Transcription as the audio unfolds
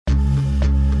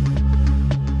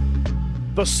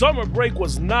The summer break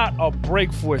was not a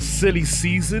break for a silly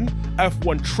season.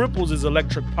 F1 triples his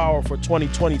electric power for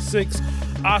 2026.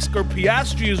 Oscar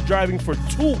Piastri is driving for 2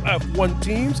 F1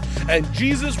 teams, and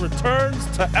Jesus returns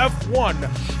to F1.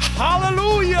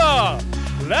 Hallelujah!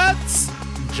 Let's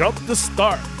jump the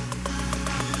start.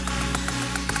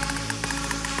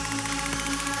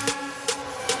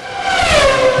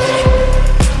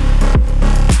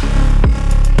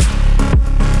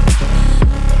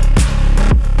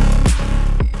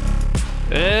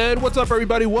 And what's up,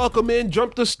 everybody? Welcome in.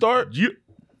 Jump the Start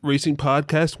Racing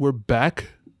Podcast. We're back.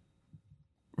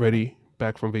 Ready.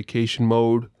 Back from vacation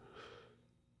mode.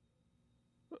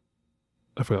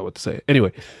 I forgot what to say.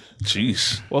 Anyway.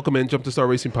 Jeez. Welcome in. Jump the Start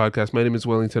Racing Podcast. My name is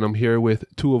Wellington. I'm here with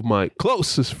 2 of my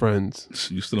closest friends.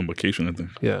 You're still on vacation, I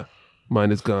think. Yeah.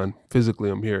 Mine is gone. Physically,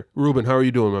 I'm here. Ruben, how are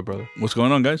you doing, my brother? What's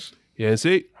going on, guys?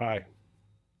 Yancy. Hi.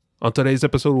 On today's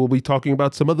episode, we'll be talking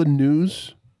about some of the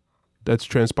news that's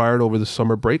transpired over the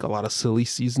summer break. A lot of silly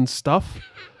season stuff.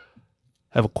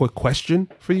 Have a quick question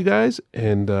for you guys,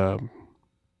 and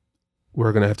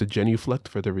we're going to have to genuflect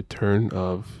for the return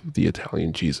of the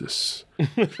Italian Jesus.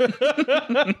 And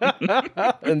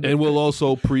we'll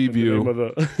also preview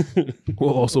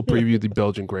the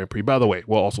Belgian Grand Prix. By the way,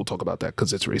 we'll also talk about that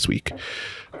because it's race week.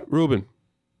 Ruben,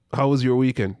 how was your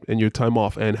weekend and your time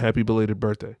off? And happy belated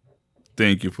birthday.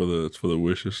 Thank you for the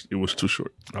wishes. It was too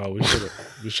short. Oh, we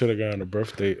should have gotten a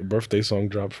birthday song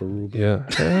drop for Ruben. Yeah.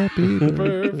 Happy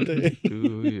birthday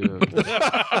to you.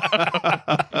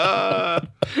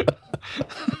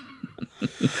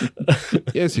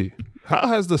 Yancy, how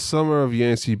has the summer of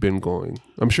Yancy been going?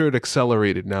 I'm sure it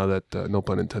accelerated now that, no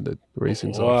pun intended,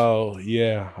 racing's off. Well,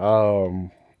 yeah.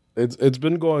 It's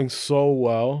been going so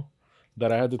well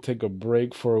that I had to take a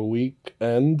break for a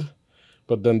weekend.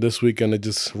 But then this weekend, it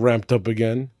just ramped up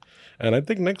again. And I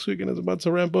think next weekend is about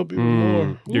to ramp up even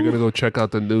more. You're going to go check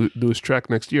out the newest track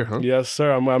next year, huh? Yes,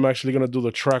 sir. I'm actually going to do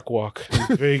the track walk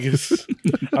in Vegas.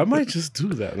 I might just do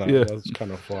that. No, Yeah. That's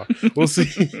kind of far. We'll see.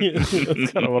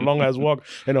 It's kind of a long-ass walk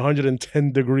in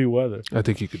 110-degree weather. I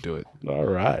think you could do it. All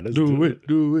right. Let's do it.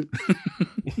 Do it.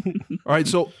 All right,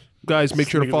 so guys, make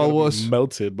sure to follow us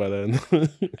Melted by then.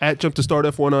 at Jump to Start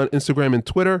F1 on Instagram and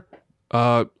Twitter.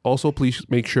 Also, please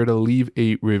make sure to leave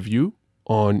a review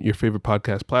on your favorite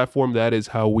podcast platform. That is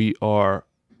how we are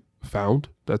found.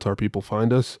 That's how people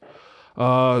find us.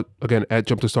 Again, at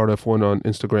Jump to Start F1 on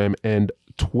Instagram and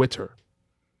Twitter.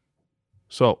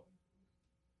 So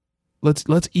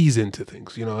let's ease into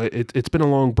things. You know, it's been a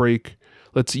long break.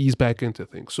 Let's ease back into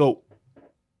things. So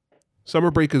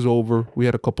summer break is over. We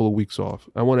had a couple of weeks off.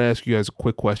 I want to ask you guys a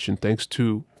quick question. Thanks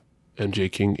to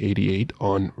MJ King 88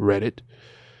 on Reddit.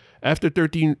 After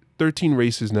 13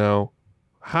 races now,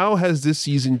 how has this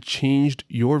season changed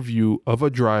your view of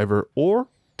a driver or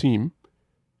team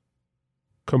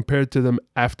compared to them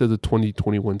after the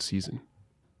 2021 season?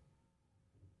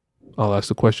 I'll ask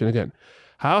the question again.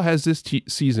 How has this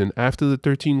season, after the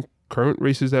 13 current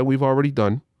races that we've already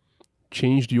done,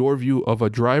 changed your view of a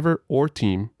driver or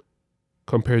team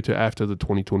compared to after the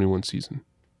 2021 season?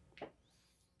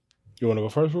 You want to go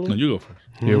first, Ruben? No, you go first.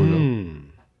 Here we go.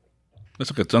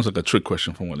 Sounds like a trick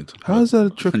question from Wellington. How is that a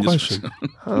trick question?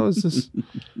 How is this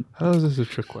a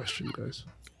trick question, guys?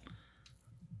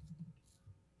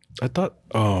 I thought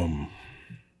there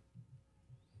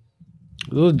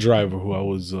was a driver who I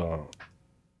was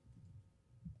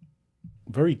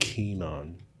very keen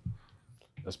on,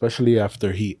 especially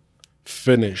after he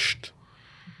finished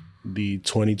the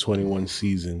 2021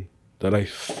 season, that I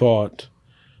thought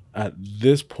at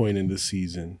this point in the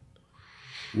season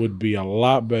would be a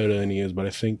lot better than he is, but I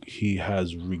think he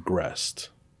has regressed.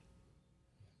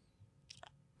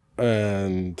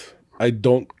 And I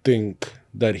don't think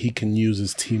that he can use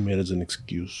his teammate as an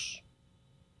excuse.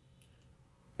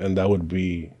 And that would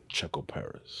be Checo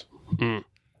Perez.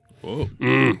 Whoa.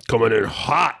 Coming in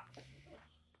hot.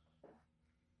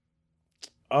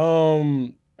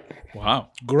 Wow.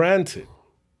 Granted,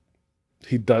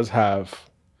 he does have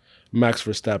Max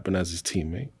Verstappen as his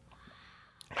teammate.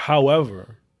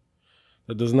 However,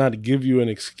 that does not give you an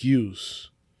excuse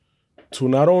to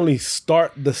not only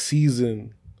start the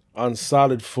season on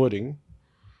solid footing,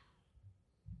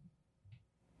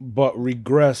 but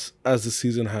regress as the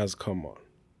season has come on.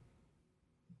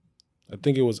 I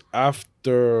think it was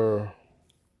after,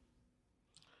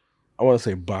 I want to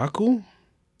say Baku,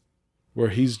 where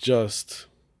he's just...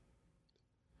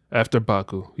 After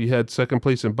Baku. He had second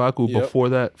place in Baku. Yep. Before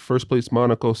that, first place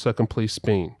Monaco, second place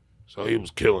Spain. So he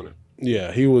was killing it.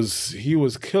 Yeah, he was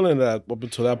killing that up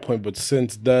until that point, but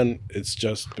since then it's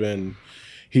just been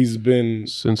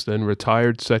Since then,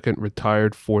 retired second,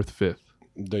 retired fourth, fifth.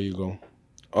 There you go.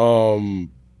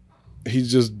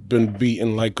 He's just been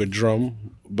beaten like a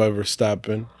drum by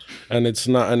Verstappen, and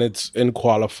it's in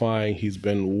qualifying. He's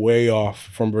been way off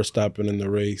from Verstappen in the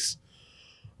race.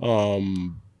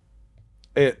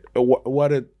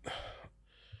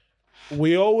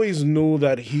 We always knew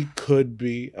that he could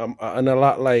be, and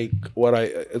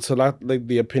it's a lot like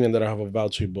the opinion that I have of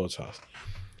Valtteri Bottas.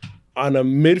 On a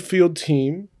midfield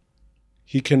team,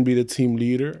 he can be the team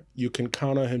leader. You can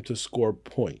count on him to score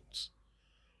points.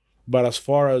 But as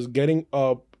far as getting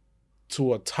up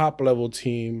to a top level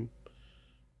team,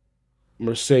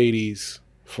 Mercedes,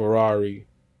 Ferrari,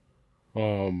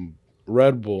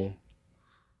 Red Bull,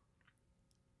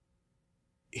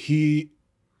 he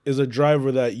is a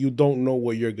driver that you don't know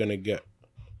what you're going to get.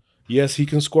 Yes, he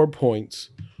can score points,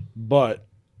 but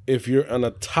if you're on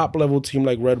a top level team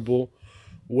like Red Bull,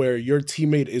 where your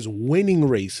teammate is winning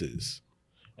races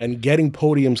and getting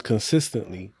podiums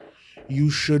consistently, you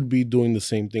should be doing the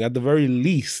same thing. At the very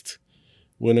least,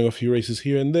 winning a few races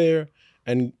here and there,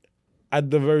 and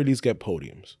at the very least get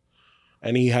podiums.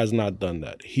 And he has not done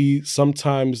that.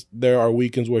 Sometimes there are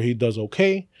weekends where he does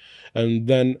okay, and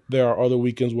then there are other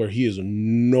weekends where he is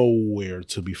nowhere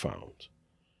to be found.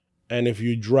 And if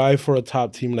you drive for a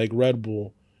top team like Red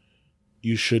Bull,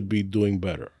 you should be doing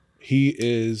better. He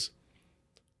is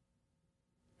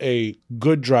a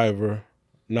good driver,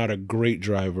 not a great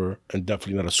driver, and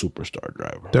definitely not a superstar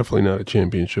driver. Definitely not a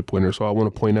championship winner. So I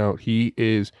want to point out he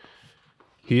is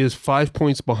 5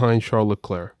 points behind Charles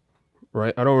Leclerc,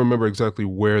 right? I don't remember exactly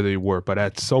where they were, but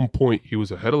at some point he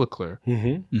was ahead of Leclerc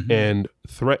and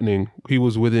threatening. He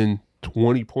was within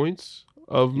 20 points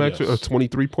of Max, Yes.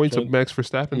 23 points of Max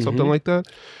Verstappen, something like that.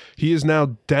 He is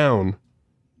now down.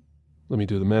 Let me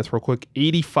do the math real quick.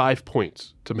 85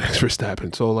 points to Max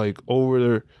Verstappen. So like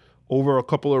over a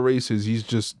couple of races, he's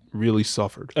just really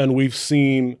suffered. And we've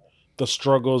seen the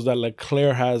struggles that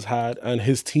Leclerc has had and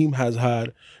his team has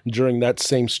had during that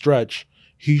same stretch.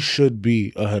 He should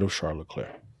be ahead of Charles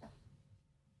Leclerc.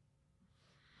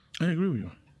 I agree with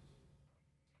you.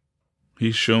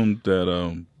 He's shown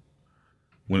that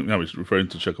when I was referring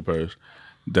to Checo Perez,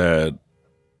 that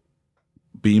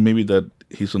being maybe that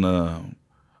he's on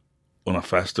a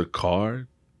faster car.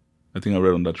 I think I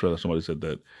read on that trailer somebody said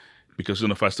that because he's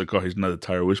on a faster car, he's not a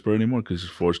tire whisperer anymore because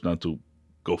he's forced not to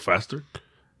go faster.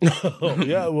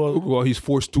 Yeah, Well, he's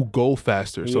forced to go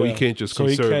faster, so he can't just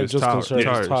conserve his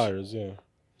tires. Yeah,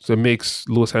 So it makes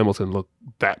Lewis Hamilton look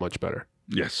that much better.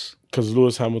 Yes. because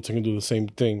Lewis Hamilton can do the same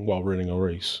thing while running a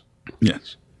race.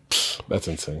 Yes. That's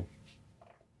insane.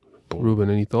 Ruben,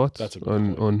 any thoughts That's a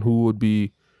good on who would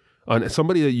be on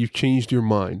somebody that you've changed your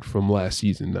mind from last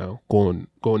season now, going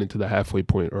into the halfway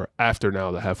point or after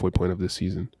now the halfway point of this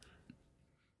season?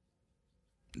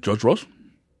 George Russell.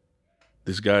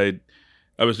 This guy,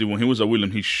 obviously, when he was at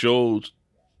Williams, he showed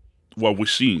what we've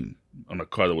seen on a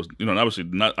car that was, obviously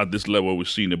not at this level we've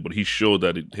seen it, but he showed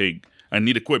that, hey, I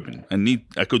need equipment.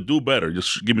 I could do better.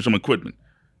 Just give me some equipment.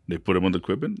 They put him on the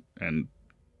equipment, and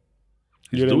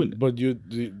he's doing it. But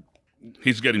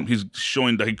He's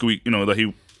showing that he could,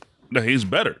 that he's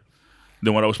better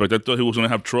than what I was expecting. I thought he was going to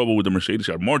have trouble with the Mercedes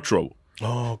car, more trouble.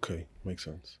 Oh, okay, makes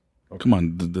sense. Okay. Come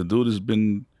on, the dude has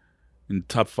been in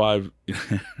top 5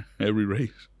 every race.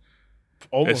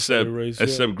 Almost every race,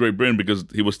 except Great Britain because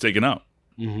he was taken out.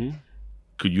 Mm-hmm.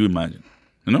 Could you imagine?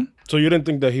 So you didn't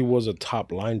think that he was a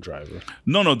top line driver?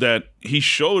 No, that he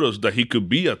showed us that he could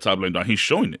be a top line driver. He's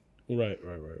showing it. Right.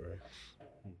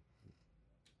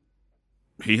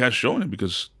 He has shown it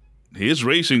because he is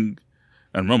racing.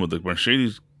 And remember, the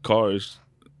Mercedes car is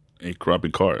a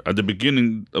crappy car. At the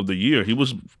beginning of the year, he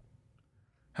was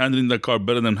handling that car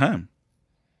better than Ham.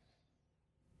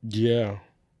 Yeah.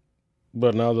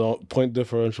 But now the point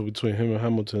differential between him and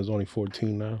Hamilton is only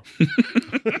 14 now.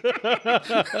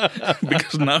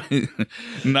 Because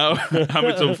now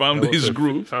Hamilton found his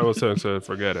groove. Hamilton said,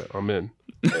 "Forget it, I'm in."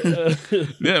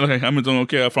 Yeah, like Hamilton.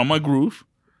 Okay, I found my groove.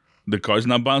 The car's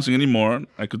not bouncing anymore.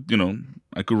 I could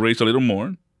race a little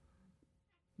more.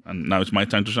 And now it's my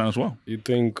time to shine as well. You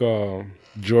think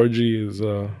Georgie is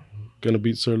gonna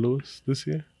beat Sir Lewis this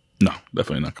year? No,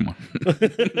 definitely not. Come on.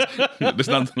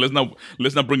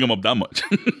 let's not bring him up that much.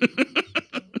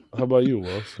 How about you,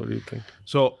 Wells? What do you think?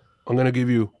 So I'm gonna give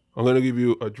you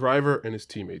a driver and his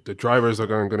teammate. The drivers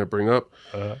are I'm gonna bring up.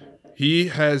 He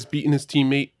has beaten his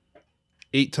teammate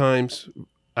 8 times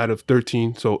out of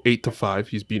 13, so 8-5.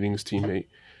 He's beating his teammate.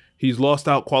 He's lost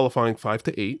out qualifying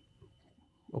 5-8.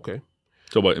 Okay.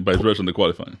 So by his rest on the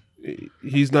qualifying.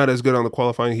 He's not as good on the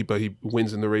qualifying, but he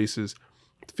wins in the races.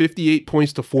 58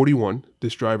 points to 41.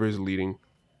 This driver is leading.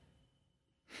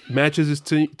 Matches his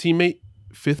teammate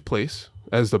 5th place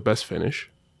as the best finish.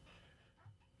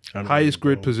 highest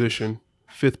grid position,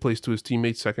 5th place to his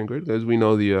teammates, 2nd grid, as we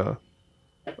know the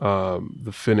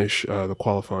finish, the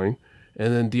qualifying,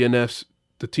 and then DNFs,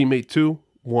 the teammate 2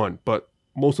 won, but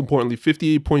most importantly,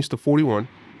 58 points to 41,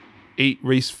 8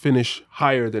 race finish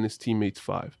higher than his teammates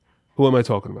 5. Who am I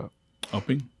talking about?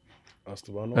 Upping.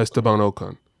 Esteban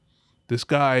Ocon. This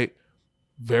guy,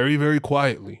 very, very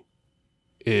quietly,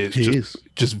 is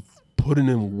just putting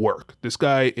in work. This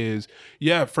guy is,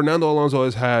 Fernando Alonso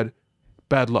has had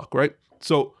bad luck, right?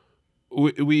 So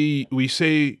we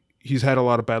say he's had a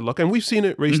lot of bad luck, and we've seen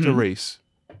it race to race.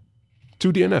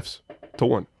 2 DNFs to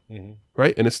 1,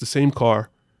 right? And it's the same car.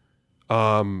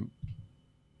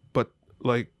 But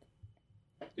like,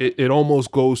 it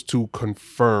almost goes to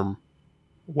confirm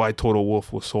why Toto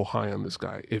Wolff was so high on this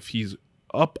guy. If he's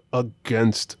up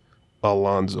against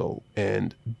Alonso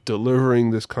and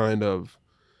delivering this kind of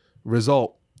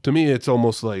result, to me, it's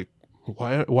almost like,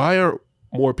 why are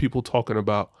more people talking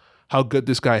about how good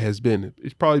this guy has been?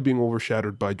 It's probably being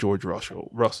overshadowed by George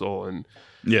Russell and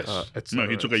yes. cetera, No,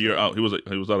 he took a year out. He was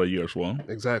out a year as well.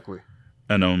 Exactly.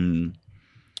 And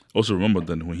also remember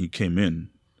that when he came in,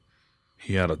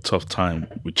 he had a tough time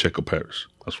with Checo Perez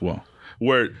as well.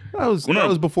 That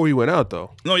was before he went out,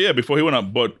 though. No, before he went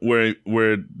out. But where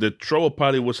the trouble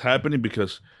party was happening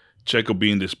because Checo,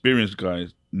 being the experienced guy,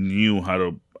 knew how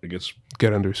to, I guess,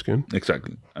 get under his skin.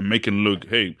 Exactly, and make him look,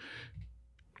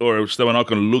 or Esteban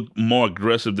Ocon look more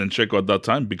aggressive than Checo at that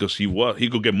time because he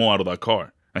could get more out of that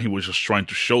car, and he was just trying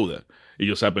to show that. It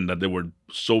just happened that they were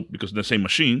because the same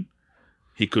machine,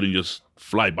 he couldn't just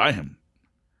fly by him.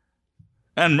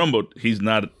 And remember, he's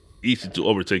not easy to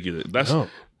overtake either.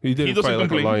 He didn't fight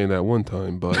like a lion that one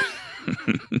time, but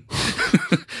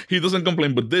he doesn't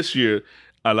complain. But this year,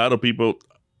 a lot of people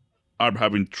are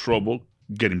having trouble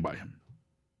getting by him.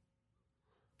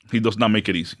 He does not make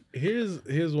it easy.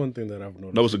 Here's one thing that I've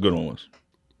noticed. That was a good one.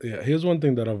 Yeah, here's one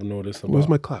thing that I've noticed. Where's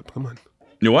my clap? Come on.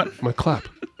 You what? My clap.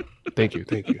 Thank you.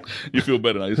 You feel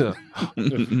better now. If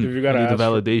you gotta ask the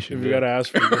validation. If you gotta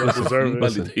ask for it, you don't deserve it.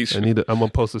 Validation. I'm gonna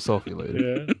post a selfie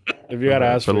later. Yeah. If you gotta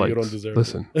ask for it, you don't deserve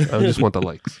it. I just want the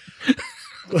likes.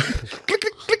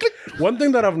 One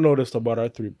thing that I've noticed about our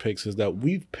 3 picks is that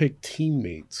we've picked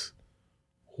teammates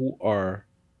who are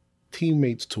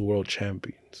teammates to world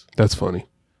champions. That's funny.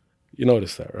 You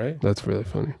noticed that, right? That's really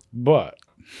funny. But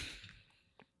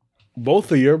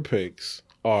both of your picks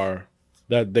are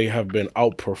that they have been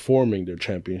outperforming their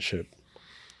championship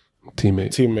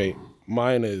teammate.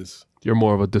 Mine is, you're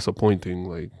more of a disappointing,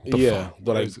 like,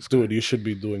 dude, you should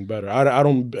be doing better. I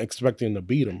don't expect him to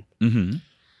beat him. Mm-hmm.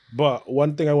 But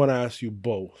one thing I want to ask you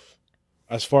both,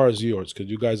 as far as yours,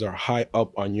 because you guys are high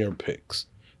up on your picks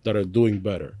that are doing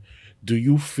better, do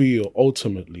you feel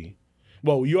ultimately?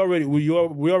 Well, we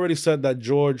already said that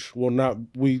George will not.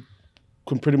 We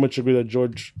can pretty much agree that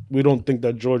George. We don't think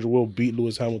that George will beat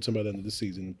Lewis Hamilton by the end of the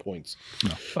season in points.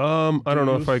 No. I don't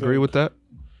know if I agree with that.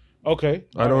 Okay.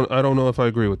 I don't know if I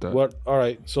agree with that. What? All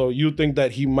right. So you think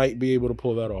that he might be able to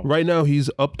pull that off? Right now,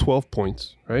 he's up 12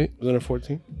 points. Right? Isn't it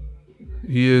 14?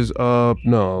 He is up.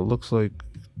 No, looks like.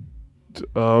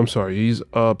 I'm sorry. He's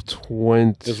up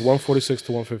 20. It's 146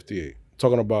 to 158.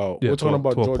 Talking about. We're talking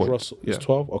about George points. Russell. Yeah. It's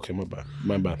 12. Okay, my bad.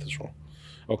 My math is wrong.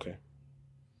 Okay.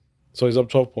 So he's up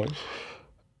 12 points.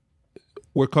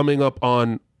 We're coming up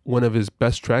on one of his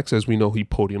best tracks, as we know he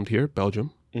podiumed here,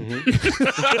 Belgium. Mm-hmm.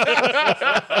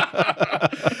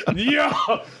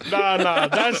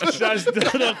 That's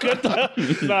no, get that.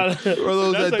 Nah, For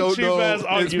those that don't know,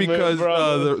 it's because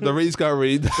the race got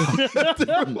rained.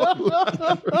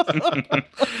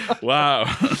 Wow.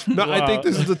 No, I think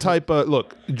this is the type of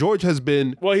look. George has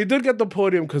been. Well, he did get the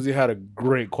podium because he had a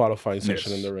great qualifying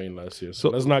session in the rain last year. So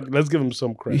let's give him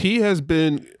some credit. He has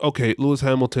been okay. Lewis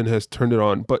Hamilton has turned it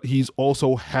on, but he's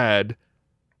also had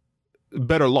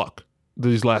better luck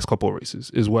these last couple of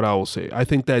races, is what I will say. I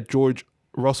think that George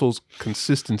Russell's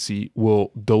consistency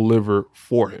will deliver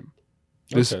for him.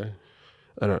 Okay.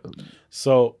 I don't know.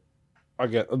 So I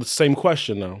get the same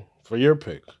question now for your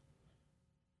pick.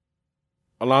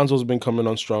 Alonso's been coming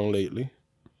on strong lately.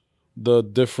 The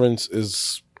difference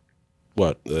is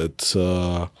what? It's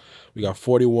we got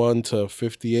 41 to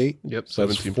 58. Yep, so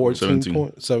 17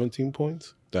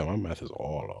 points. Damn, my math is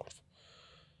all off.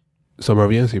 Summer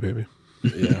of Yancey, baby.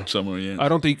 Yeah. Somewhere, yeah. I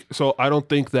don't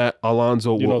think that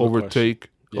Alonso will overtake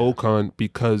Ocon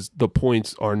because the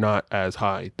points are not as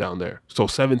high down there. So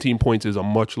 17 points is a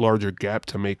much larger gap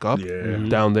to make up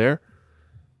down there.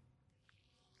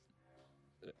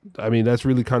 I mean, that's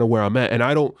really kind of where I'm at. And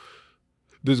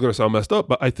this is going to sound messed up,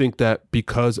 but I think that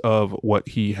because of what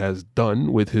he has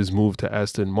done with his move to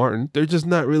Aston Martin, they're just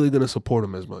not really going to support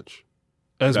him as much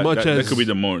as much as that could be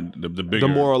the bigger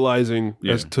demoralizing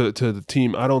as to the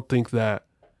team. I don't think that,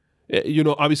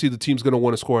 obviously the team's going to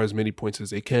want to score as many points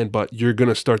as they can, but you're going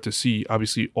to start to see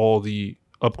obviously all the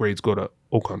upgrades go to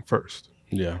Ocon first.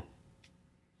 Yeah.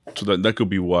 So that could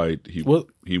be why he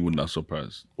would not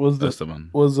surprise Esteban.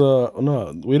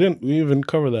 No, we didn't even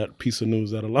cover that piece of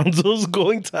news that Alonso's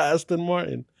going to Aston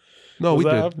Martin. No,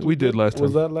 we did last time.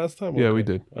 Was that last time? Yeah, Okay. we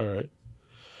did. All right.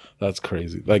 That's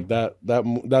crazy. Like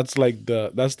that's like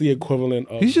that's the equivalent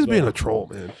of He's just being a troll,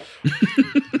 man.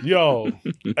 Yo,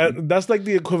 that's like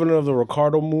the equivalent of the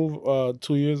Ricardo move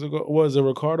 2 years ago. Was it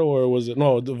Ricardo or was it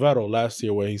the Vettel last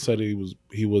year where he said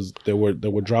they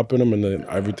were dropping him and then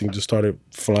everything just started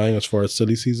flying as far as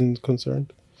silly season is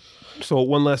concerned. So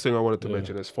one last thing I wanted to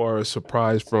mention as far as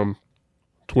surprise from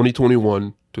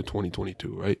 2021 to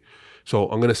 2022, right? So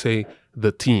I'm gonna say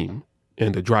the team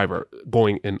and the driver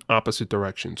going in opposite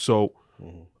directions. So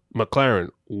McLaren,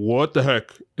 what the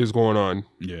heck is going on?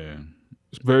 Yeah.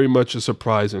 It's very much a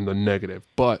surprise in the negative.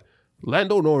 But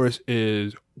Lando Norris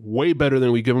is way better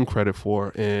than we give him credit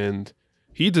for, and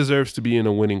he deserves to be in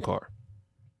a winning car.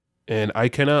 And I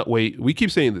cannot wait. We keep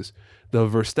saying this. The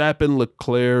Verstappen,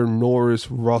 Leclerc,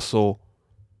 Norris, Russell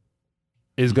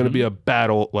is going to be a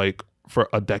battle like for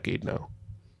a decade now.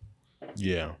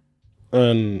 Yeah.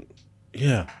 And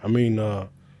yeah, I mean,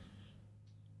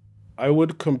 I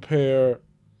would compare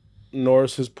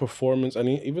Norris's performance. I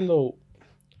mean, even though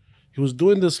he was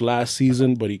doing this last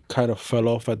season, but he kind of fell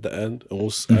off at the end.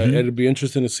 And it'd be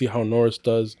interesting to see how Norris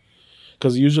does,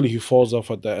 because usually he falls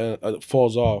off at the end,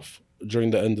 falls off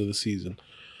during the end of the season.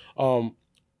 Lando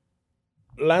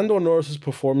Norris's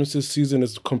performance this season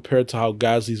is compared to how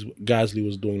Gasly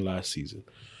was doing last season.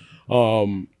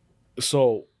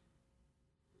 So.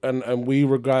 And we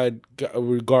regard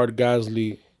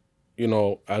Gasly,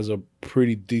 as a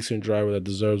pretty decent driver that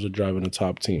deserves a drive in the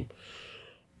top team.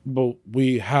 But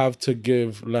we have to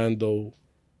give Lando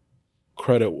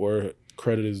credit where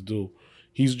credit is due.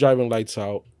 He's driving lights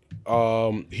out.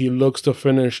 He looks to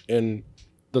finish in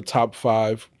the top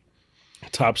 5,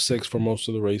 top 6 for most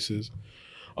of the races.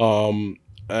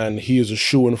 And he is a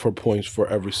shoo-in for points for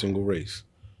every single race.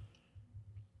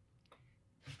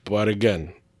 But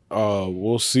again,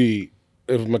 we'll see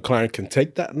if McLaren can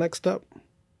take that next step.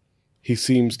 He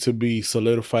seems to be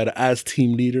solidified as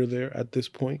team leader there at this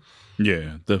point.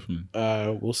 Yeah, definitely.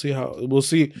 We'll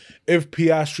see if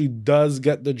Piastri does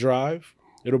get the drive.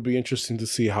 It'll be interesting to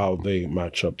see how they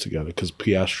match up together, because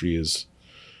Piastri is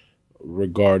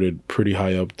regarded pretty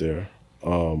high up there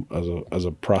as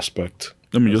a prospect.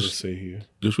 Let me just say here,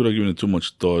 just without giving it too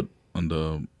much thought on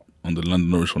the Lando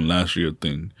Norris from last year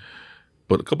thing.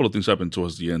 But a couple of things happened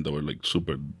towards the end that were like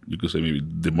super, you could say maybe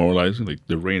demoralizing, like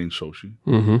the rain in Sochi.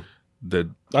 Mm-hmm. That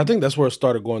I think that's where it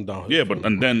started going down. Yeah,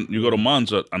 and then you go to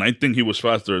Monza, and I think he was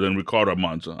faster than Ricciardo at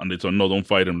Monza, and they told no, don't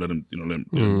fight him, let him beat.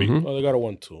 Oh, they got a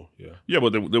 1-2, yeah. Yeah,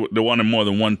 but they wanted more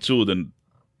than 1-2 than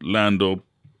Lando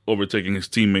overtaking his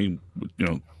teammate,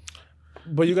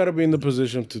 But you got to be in the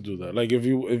position to do that. Like if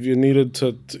you needed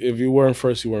to, if you weren't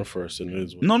first, you weren't first, and it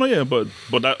is. Yeah, but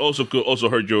that also could also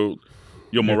hurt your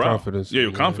morale, confidence. Yeah,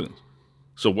 your confidence.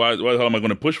 So why the hell am I going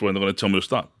to push for it? And they're going to tell me to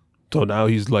stop. So now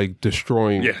he's like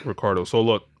destroying Ricardo. So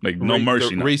look, like no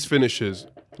mercy. The race finishes.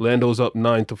 Lando's up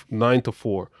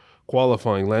 9-4.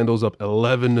 Qualifying, Lando's up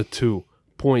 11-2.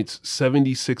 Points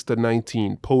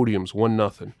 76-19. Podiums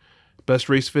 1-0. Best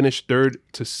race finish 3rd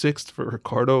to 6th for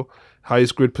Ricardo.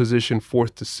 Highest grid position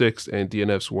 4th to 6th, and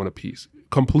DNFs 1 apiece.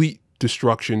 Complete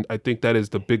destruction. I think that is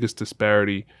the biggest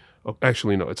disparity.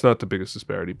 Actually, no, it's not the biggest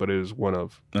disparity, but it is one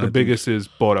of the biggest. Is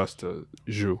Bottas to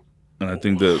Zhou. And I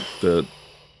think that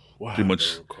pretty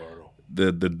much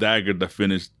the dagger that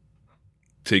finished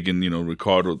taking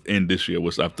Ricardo in this year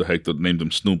was after Hector named him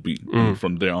Snoopy.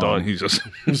 From there on, he's just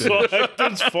so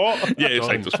Hector's fault. Yeah, it's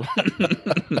Hector's fault.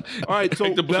 All right, so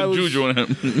Hector put some juju on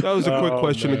him. That was a quick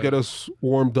question to get us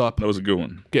warmed up. That was a good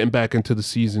one. Getting back into the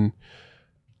season.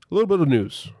 A little bit of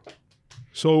news.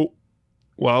 So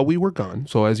while we were gone,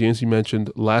 so as Yancy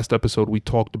mentioned, last episode we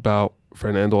talked about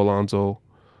Fernando Alonso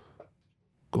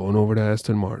going over to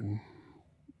Aston Martin.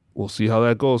 We'll see how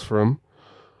that goes for him.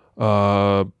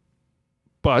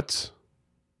 But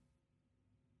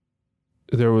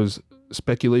there was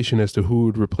speculation as to who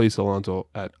would replace Alonso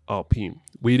at Alpine.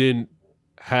 We didn't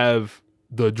have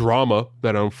the drama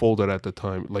that unfolded at the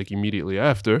time, like immediately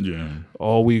after. Yeah.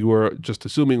 All we were just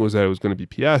assuming was that it was going to be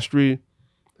Piastri,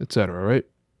 etc., right?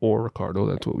 Or Ricardo,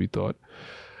 that's what we thought.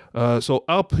 So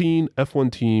Alpine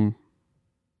F1 team,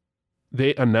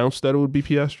 they announced that it would be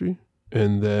Piastri,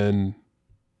 and then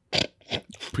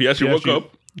Piastri woke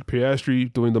up.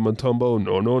 Piastri doing the Montumbo.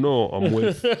 No, I'm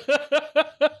with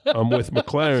I'm with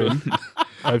McLaren.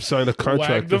 I've signed a Wag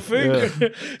contract. the finger.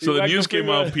 So the Wag news came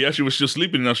finger. out. Piastri was still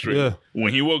sleeping in Australia. Yeah.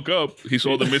 When he woke up, he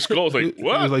saw the missed calls. Like, It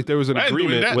what? was like there was an I ain't doing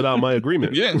agreement that. without my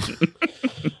agreement. Yeah.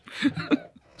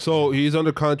 So he's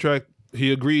under contract.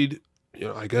 He agreed,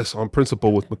 I guess on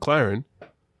principle with McLaren.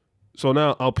 So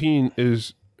now Alpine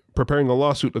is preparing a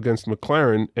lawsuit against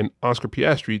McLaren and Oscar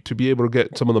Piastri to be able to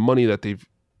get some of the money that they've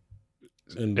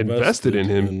invested in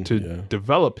him to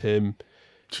develop him.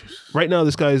 Right now,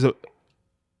 this guy is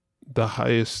the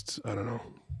highest, I don't know,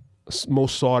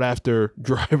 most sought after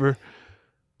driver.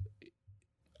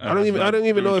 I don't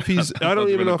even know if he's. I don't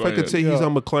even know if I could say he's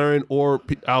on McLaren or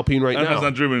Alpine right And now. has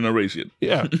not driven in a race yet.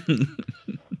 Yeah,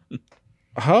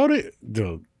 How did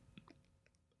dude?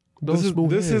 This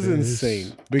is insane.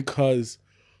 insane because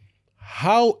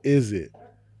how is it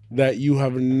that you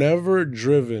have never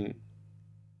driven?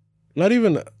 Not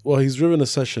even he's driven a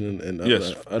session in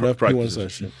Yes, an FP1 practice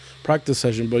session, practice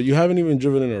session, but you haven't even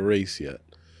driven in a race yet,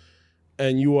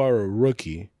 and you are a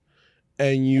rookie,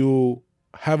 and you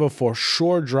have a for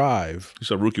sure drive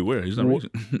He's a rookie where? He's not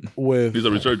racing. with He's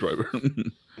a reserve driver.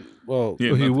 well,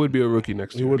 Yeah, Well, he not- would be a rookie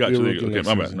next He year. would Gotcha. be a There you rookie go. Okay,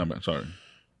 next my season. bad. Sorry.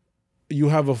 You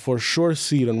have a for sure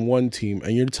seat on one team,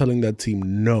 and you're telling that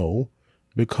team no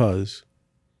because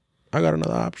I got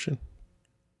another option.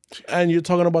 And you're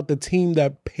talking about the team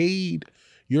that paid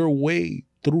your way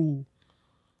through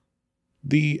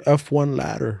the F1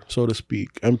 ladder, so to speak,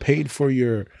 and paid for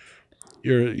your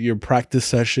practice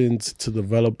sessions to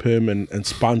develop him and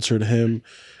sponsored him,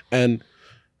 and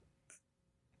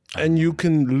you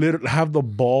can literally have the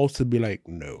balls to be like,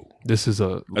 no. This is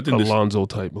a I think this- Alonso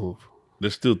type move.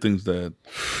 There's still things that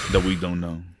we don't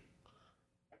know.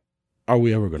 Are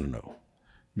we ever gonna know?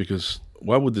 Because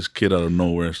why would this kid out of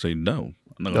nowhere say no?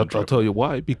 I'm not gonna I'll tell you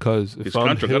why. Because if His I'm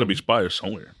contract got to him, be expired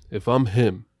somewhere. if I'm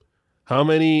him,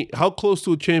 how close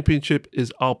to a championship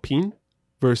is Alpine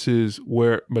versus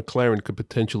where McLaren could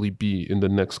potentially be in the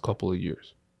next couple of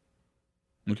years?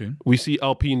 Okay. We see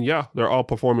Alpine, they're all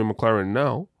performing McLaren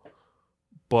now,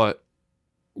 but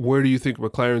where do you think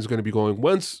McLaren is going to be going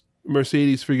once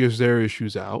Mercedes figures their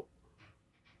issues out?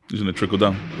 He's gonna trickle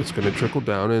down. It's going to trickle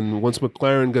down, and once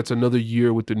McLaren gets another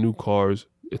year with the new cars,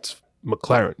 it's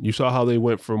McLaren. You saw how they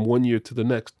went from one year to the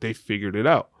next. They figured it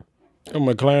out, And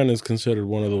McLaren is considered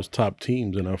one of those top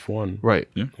teams in F1. right?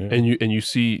 Yeah. And you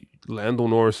see Lando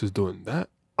Norris is doing that.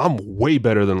 I'm way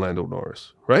better than Lando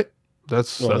Norris, right?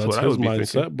 That's what I his would be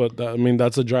mindset, thinking. but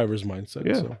that's a driver's mindset.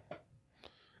 Yeah.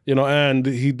 So. And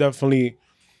he definitely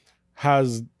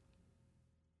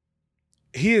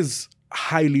he is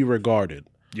highly regarded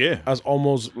Yeah. as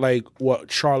almost like what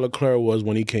Charles Leclerc was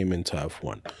when he came into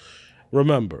F1.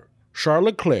 Remember, Charles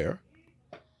Leclerc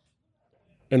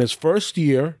in his first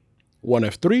year won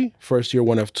F3, first year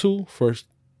won F2,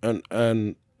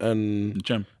 and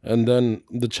Champ. and then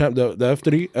the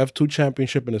F3, F2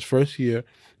 championship in his first year.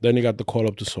 Then he got the call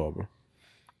up to Sauber.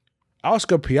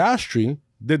 Oscar Piastri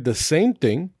did the same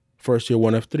thing. First year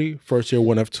won F3, first year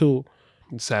won F2.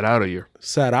 Sat out a year.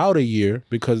 Sat out a year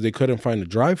because they couldn't find a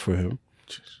drive for him.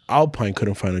 Alpine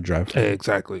couldn't find a drive for him.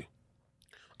 Exactly.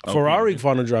 Ferrari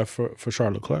found a drive for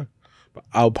Charles Leclerc, but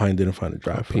Alpine didn't find a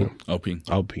drive for him. Alpine.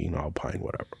 Alpine,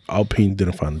 whatever. Alpine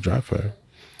didn't find a drive for him.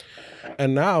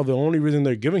 And now the only reason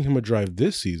they're giving him a drive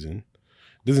this season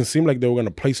doesn't seem like they were going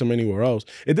to place him anywhere else.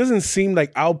 It doesn't seem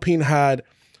like Alpine had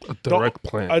A direct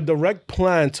plan. a direct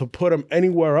plan to put him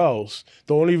anywhere else.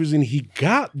 The only reason he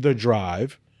got the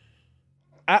drive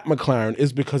at McLaren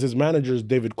is because his manager is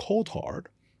David Coulthard,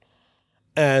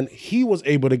 and he was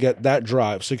able to get that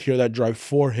drive, secure that drive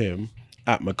for him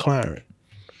at McLaren.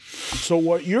 So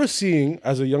what you're seeing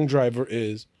as a young driver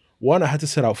is, one, I had to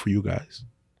set out for you guys.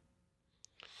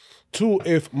 Two,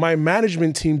 if my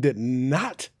management team didn't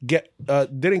get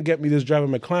me this drive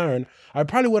at McLaren, I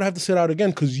probably would have to sit out again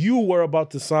because you were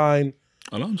about to sign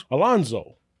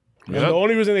Alonso. And the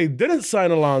only reason they didn't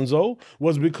sign Alonso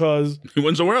was because He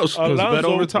went somewhere else. Beto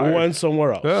Alonso retired. went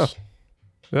somewhere else.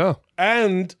 Yeah.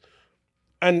 And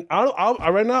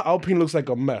right now Alpine looks like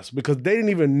a mess because they didn't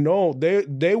even know.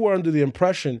 They were under the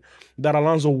impression that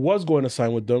Alonso was going to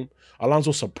sign with them.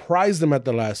 Alonso surprised them at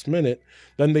the last minute.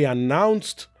 Then they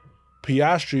announced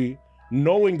Piastri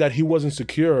knowing that he wasn't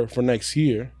secure for next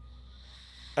year.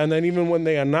 And then even when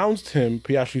they announced him,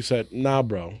 Piastri said, nah,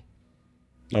 bro,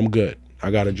 I'm good. I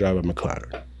got a drive at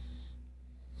McLaren.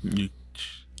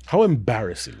 How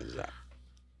embarrassing is that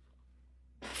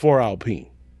for Alpine?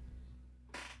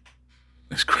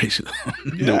 It's crazy.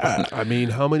 Yeah. I mean,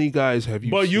 how many guys have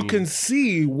you But seen? you can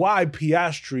see why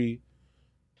Piastri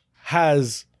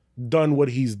has done what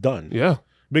he's done. Yeah.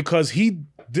 Because he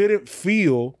didn't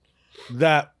feel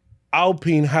that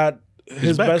Alpine had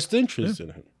his back. best interest in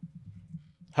him.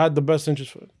 Had the best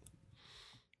interest for him.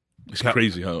 It's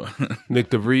crazy how Nick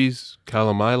DeVries,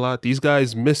 Callum Ilott, these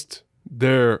guys missed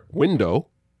their window,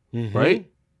 right?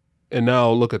 And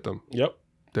now look at them. Yep.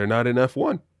 They're not in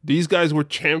F1. These guys were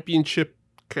championship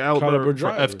caliber for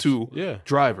drivers. F2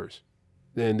 drivers.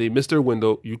 And they missed their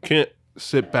window. You can't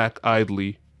sit back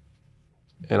idly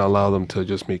and allow them to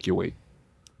just make you wait.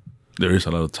 there is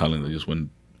a lot of talent that just went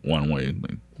one way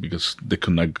like, because they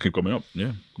could not keep coming up.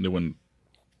 Yeah, they went.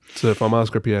 So if I'm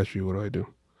Oscar Piastri, what do I do?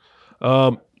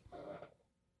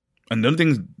 And the other thing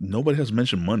is, nobody has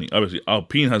mentioned money. Obviously,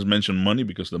 Alpine has mentioned money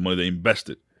because of the money they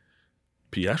invested.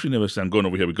 Piastri never said, I'm going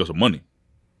over here because of money.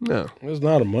 No. It's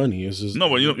not a money. It's just No,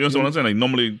 but you know what I'm saying? Like,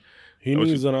 normally, he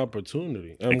needs an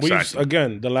opportunity. And Exactly. we've,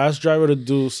 again, the last driver to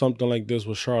do something like this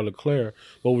was Charles Leclerc,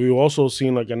 but we've also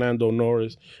seen like a Nando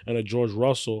Norris and a George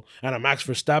Russell and a Max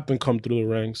Verstappen come through the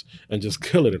ranks and just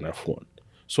kill it in F1.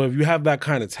 So if you have that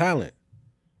kind of talent,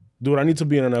 dude, I need to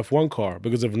be in an F1 car,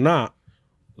 because if not,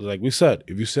 like we said,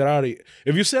 if you sit out a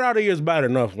year is bad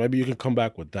enough, maybe you can come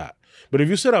back with that. But if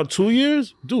you sit out 2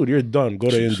 years, dude, you're done. Go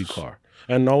to IndyCar.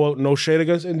 And no shade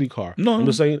against IndyCar. No. I'm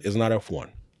just saying it's not F1.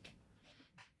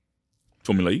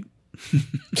 Formula E.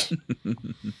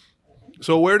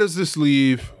 So where does this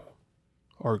leave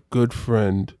our good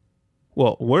friend?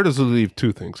 Well, where does it leave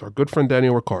two things? Our good friend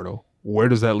Daniel Ricciardo. Where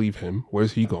does that leave him?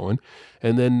 Where's he going?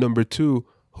 And then number two,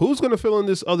 who's going to fill in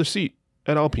this other seat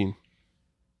at Alpine?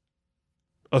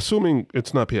 Assuming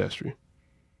it's not Piastri.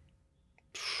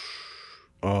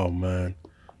 Oh man,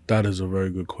 that is a very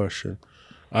good question.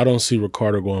 I don't see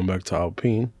Ricardo going back to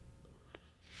Alpine.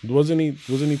 Wasn't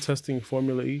he testing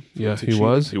Formula E? Yeah, To he cheat?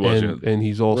 was. He was, and, yeah. and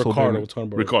he's also Ricardo. been, We're talking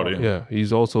about Ricardo, Ricardo. yeah,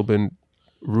 he's also been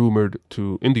rumored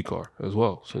to IndyCar as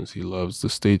well, since he loves the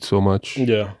state so much.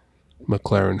 Yeah,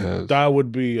 McLaren has that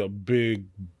would be a big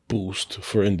boost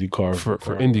for IndyCar. for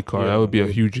IndyCar. That would be a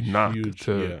huge knock huge,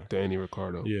 to yeah. Danny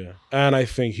Ricciardo. Yeah, and I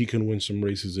think he can win some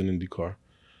races in IndyCar.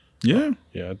 Yeah.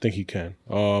 Yeah, I think he can.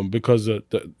 Because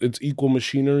it's equal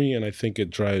machinery, and I think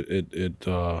it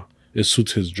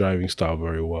suits his driving style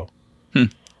very well.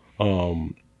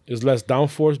 It's less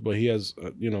downforce, but he has,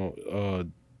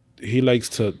 he likes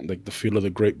to like the feel of the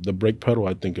brake pedal.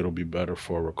 I think it'll be better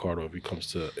for Ricardo if he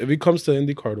comes to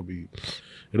IndyCar.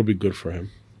 It'll be good for him,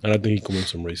 and I think he can win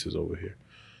some races over here.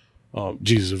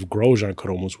 Jesus, if Grosjean could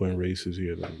almost win races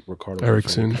here, then Ricardo.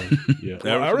 Ericsson. Yeah,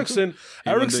 well, Ericsson,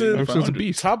 Ericsson's a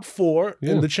beast. top 4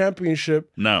 Yeah. in the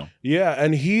championship. Now, Yeah,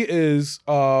 and he is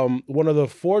one of the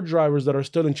 4 drivers that are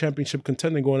still in championship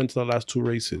contending going into the last 2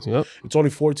 races. Yep. It's only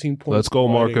 14 points. Let's go,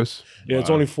 dividing- Marcus. Yeah, it's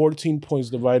only 14 points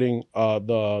dividing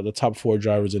the top 4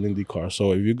 drivers in IndyCar.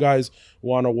 So if you guys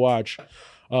want to watch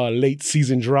late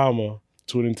season drama,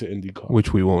 tune into IndyCar.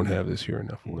 Which we won't have this year in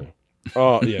F1.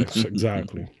 Oh, yes,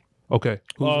 exactly. Okay.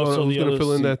 Who's So going the to other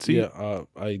fill in that seat? Yeah,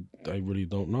 I really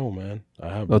don't know, man. I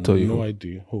have I'll tell you no who.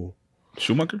 idea who.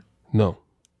 Schumacher? No.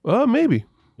 Maybe.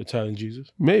 Italian Jesus.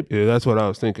 Maybe. Yeah, that's what I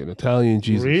was thinking. Italian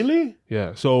Jesus. Really?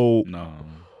 Yeah. So No.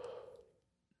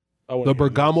 the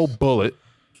Bergamo Bullet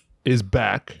is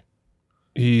back.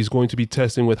 He's going to be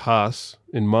testing with Haas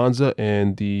in Monza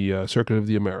and the Circuit of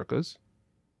the Americas.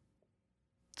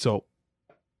 So,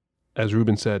 as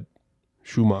Ruben said,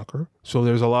 Schumacher. So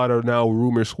there's a lot of now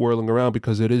rumors swirling around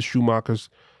because it is Schumacher's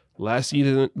last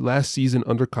season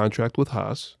under contract with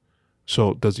Haas.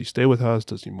 So does he stay with Haas?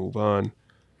 Does he move on?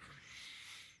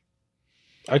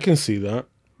 I can see that.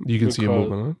 You can see him Because-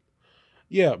 moving on.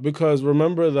 Yeah, because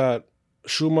remember that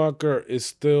Schumacher is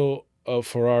still a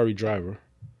Ferrari driver.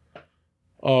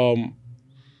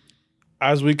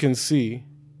 As we can see,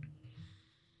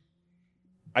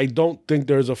 I don't think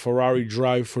there's a Ferrari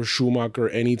drive for Schumacher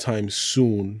anytime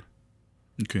soon,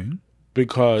 Okay.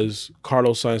 because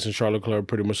Carlos Sainz and Charles Leclerc are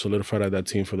pretty much solidified at that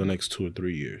team for the next 2 or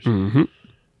 3 years. Mm-hmm.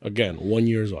 Again, 1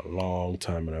 year is a long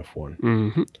time in F1.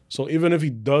 Mm-hmm. So even if he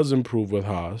does improve with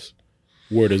Haas,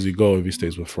 where does he go if he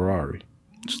stays with Ferrari?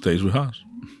 Stays with Haas.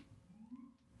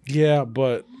 Yeah,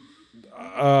 but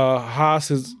Haas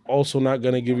is also not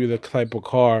going to give you the type of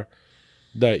car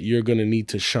that you're going to need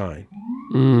to shine.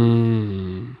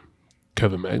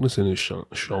 Kevin Magnussen is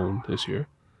shown this year.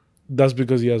 That's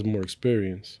because he has more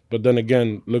experience. But then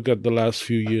again, look at the last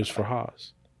few years for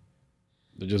Haas.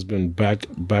 They've just been back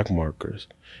markers.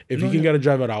 If you can get a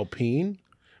drive at Alpine,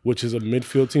 which is a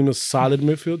midfield team, a solid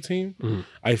midfield team,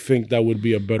 I think that would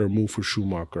be a better move for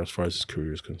Schumacher as far as his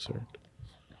career is concerned.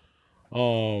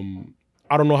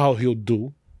 I don't know how he'll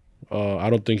do. I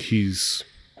don't think he's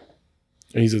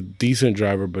a decent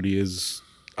driver, but he is.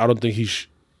 I don't think he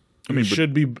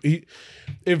should be.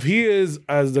 If he is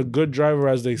as the good driver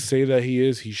as they say that he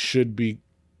is, he should be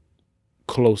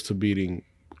close to beating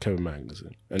Kevin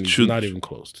Magnussen, and he's Should- not even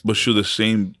close. But should the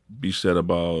same be said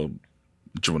about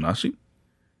Giovinazzi?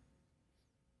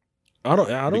 I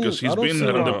don't Because he's I don't been see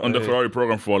on the why- Ferrari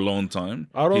program for a long time.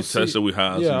 I don't He see- tested with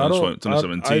Haas yeah, I in don't-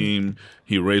 2017.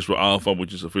 He raced with Alfa,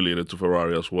 which is affiliated to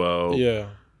Ferrari as well. Yeah,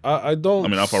 I don't. I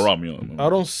mean, Alfa Romeo. I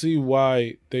don't see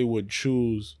why they would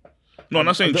choose. No, I'm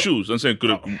not saying choose. I'm saying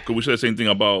could we say the same thing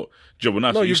about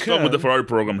Giovinazzi? No, you He's stuck with the can. Ferrari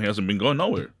program. He hasn't been going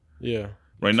nowhere. Yeah,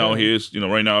 Right now, he is.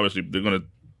 Right now, obviously, they're gonna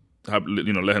have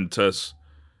let him test.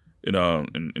 In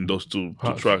those two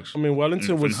tracks. I mean,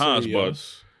 Wellington would in Haas, say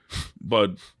yes.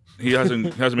 but he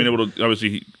hasn't been able to.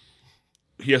 Obviously,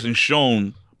 he hasn't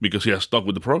shown because he has stuck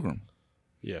with the program.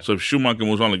 Yeah. So if Schumacher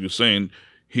was on, like you're saying,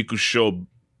 he could show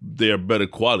their better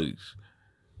qualities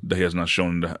that he has not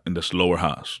shown in the slower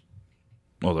Haas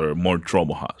or the more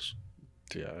trouble Haas.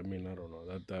 Yeah, I mean, I don't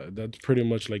know. That's pretty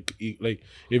much like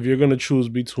if you're gonna choose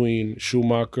between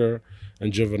Schumacher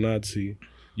and Giovinazzi,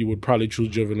 you would probably choose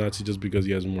Giovinazzi just because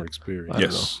he has more experience.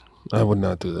 Yes. I would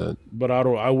not do that. But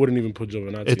I wouldn't even put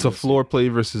Giovinazzi. It's a in the floor play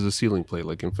versus a ceiling play,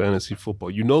 like in fantasy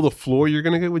football. You know the floor you're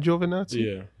going to get with Giovinazzi, same.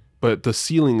 Yeah. but the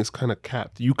ceiling is kind of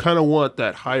capped. You kind of want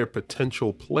that higher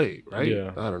potential play, right?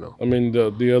 Yeah. I don't know. I mean,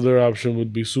 the other option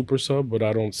would be super sub, but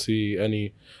I don't see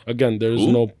any. Again, there's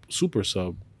Who? no super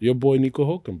sub. Your boy Nico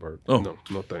Hulkenberg. Oh,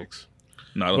 No thanks.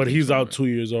 no, I don't But think he's so, out man. 2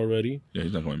 years already. Yeah,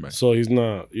 he's not going back. So he's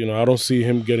not, I don't see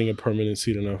him getting a permanent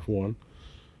seat in F1.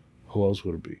 Who else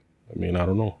would it be? I mean, I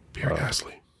don't know. Pierre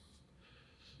Gasly.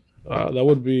 That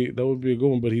would be a good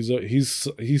one, but he's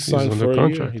signed under for a year.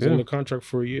 contract, He's yeah. under contract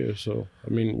for a year. So I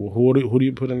mean, who do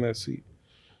you put in that seat?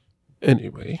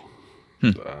 Anyway,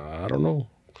 I don't know.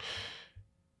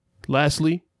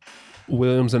 lastly,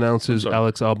 Williams announces Sorry.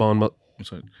 Alex Albon. I'm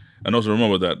sorry. And also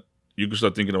remember that you could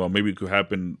start thinking about maybe it could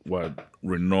happen what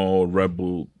Renault, Red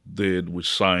Bull did with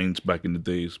Sainz back in the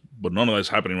days, but none of that's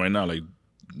happening right now. Like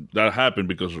that happened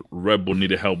because Red Bull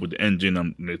needed help with the engine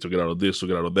and they took it out of this, took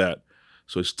it out of that.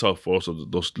 So it's tough for also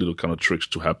those little kind of tricks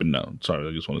to happen now. Sorry,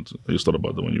 I just thought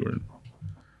about that when you were in.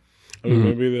 I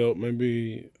mean,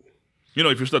 maybe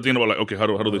If you start thinking about like, okay, how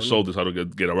do they solve this? How do they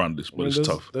get around this? But it's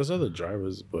tough. There's other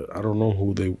drivers, but I don't know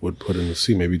who they would put in the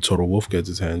seat. Maybe Toto Wolff gets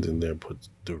his hands in there, and puts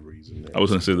the reason there. I was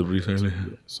gonna say the reason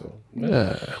earlier. So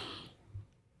Yeah,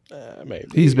 maybe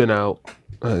he's been out.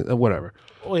 Whatever.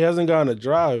 Well, he hasn't gotten a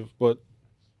drive, but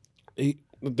the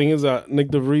thing is that Nick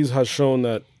DeVries has shown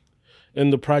that in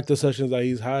the practice sessions that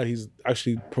he's had, he's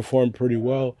actually performed pretty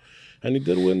well, and he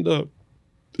did win the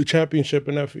championship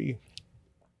in FE.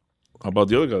 How about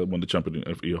the other guy that won the champion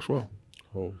in FE as well?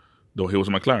 Oh. Though he was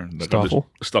a McLaren. Stoffel?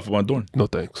 Stoffel Van Dorn. No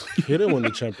thanks. He didn't win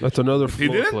the championship. That's another He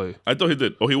floor did? play. I thought he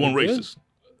did. Oh, he won did? races.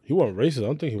 He won races. I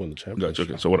don't think he won the championship.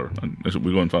 Gotcha. Okay, so whatever.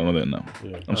 We're going to find another now.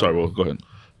 Yeah. I'm sorry, Will. Go ahead.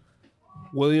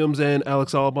 Williams and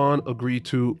Alex Albon agree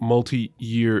to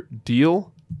multi-year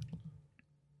deal.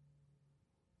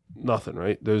 Nothing,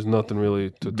 right? There's nothing really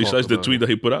to Besides talk the about. tweet that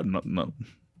he put out, no. No.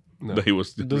 That he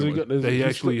was. Does he? They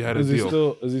actually had a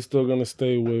deal. Is he still going to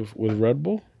stay with Red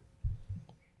Bull?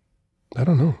 I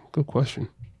don't know. Good question.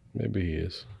 Maybe he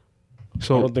is. I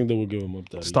So don't think they would give him up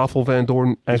that. easy. Stoffel Van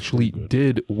Dorn actually good.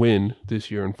 did win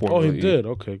this year in Formula Oh, he E. did.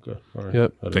 Okay, good. All right.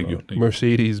 Yep. I didn't Thank know. you.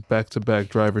 Mercedes back-to-back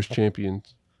drivers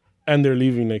champions. And they're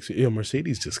leaving next year. Yeah,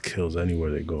 Mercedes just kills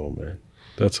anywhere they go, man.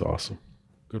 That's awesome.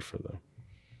 Good for them.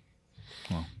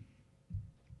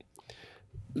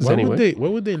 Anyway, Why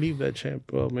would they leave that champ?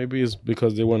 Well, maybe it's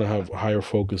because they want to have higher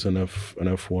focus in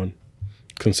F1,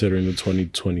 considering the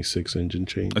 2026 engine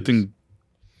change. I think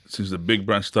since the big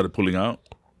brands started pulling out,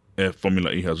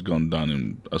 Formula E has gone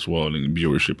down as well in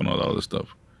viewership and all that other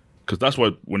stuff. Because that's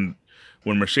what when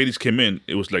Mercedes came in,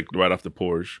 it was like right after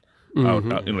Porsche.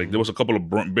 There was a couple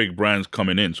of big brands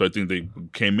coming in, so I think they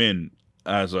came in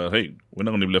as a hey, we're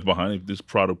not going to be left behind. If this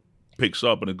product picks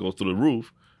up and it goes through the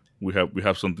roof, we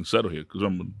have something settled here. Because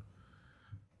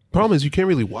problem is you can't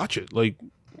really watch it. Like,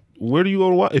 where do you go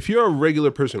to watch? If you're a regular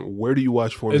person, where do you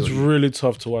watch Formula It's E? really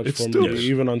tough to watch It's Formula still- E,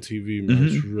 even on TV, man.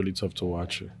 It's really tough to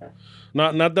watch it.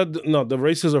 Not that no, the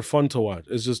races are fun to watch.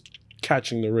 It's just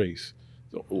catching the race.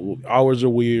 The hours are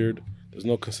weird. There's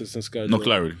no consistent schedule. no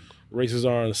clarity. Races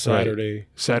are on a Saturday.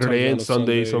 Saturday and sometimes on a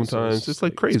Sunday so sometimes. It's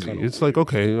like crazy. kinda It's like,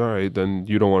 okay, all right, then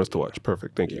you don't want us to watch.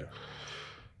 Perfect. Thank you.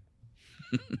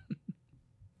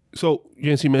 So,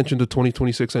 Yancey mentioned the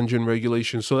 2026 engine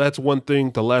regulations. So that's one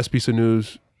thing. The last piece of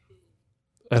news,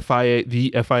 the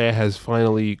FIA has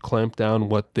finally clamped down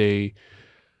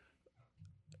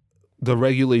the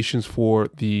regulations for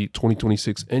the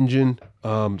 2026 engine.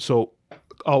 So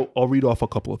I'll read off a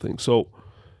couple of things. So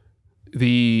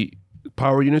the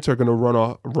power units are going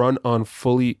to run on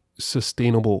fully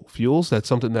sustainable fuels. That's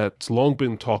something that's long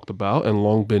been talked about and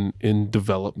long been in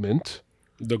development.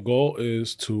 The goal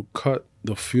is to cut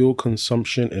the fuel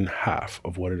consumption in half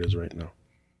of what it is right now.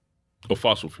 Of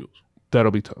fossil fuels.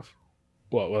 That'll be tough.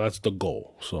 Well, that's the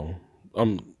goal. So,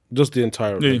 just the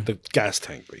entire the gas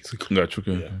tank, basically. Gotcha.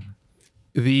 Okay. Yeah.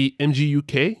 The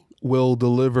MGUK will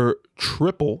deliver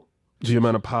triple the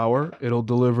amount of power. It'll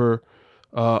deliver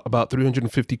about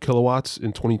 350 kilowatts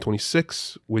in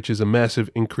 2026, which is a massive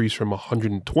increase from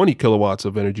 120 kilowatts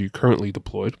of energy currently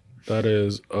deployed. That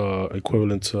is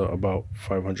equivalent to about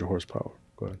 500 horsepower.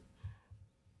 Go ahead.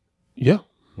 Yeah.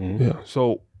 Mm-hmm. Yeah.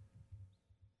 So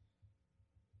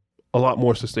a lot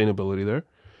more sustainability there.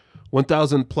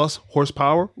 1,000 plus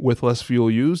horsepower with less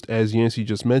fuel used. As Yancey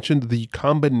just mentioned, the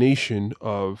combination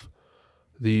of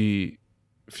the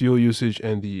fuel usage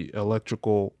and the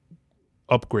electrical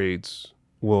upgrades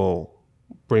will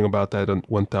bring about that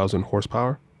 1,000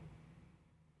 horsepower.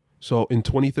 So in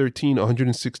 2013,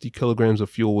 160 kilograms of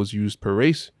fuel was used per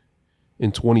race.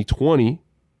 In 2020,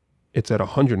 it's at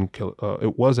 100.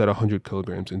 It was at 100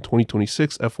 kilograms. In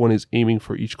 2026, F1 is aiming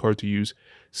for each car to use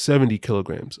 70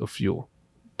 kilograms of fuel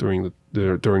during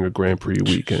a Grand Prix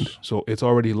weekend. So it's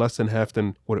already less than half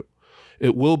than what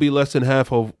it will be less than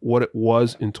half of what it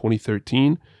was in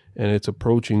 2013, and it's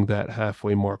approaching that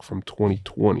halfway mark from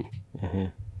 2020. Mm-hmm.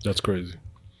 That's crazy.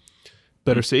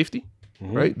 Better safety,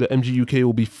 right? The MGUK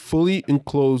will be fully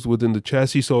enclosed within the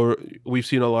chassis. So we've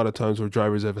seen a lot of times where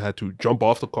drivers have had to jump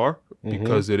off the car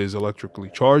because it is electrically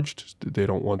charged. They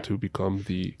don't want to become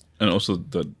the... And also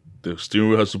the steering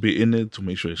wheel has to be in it to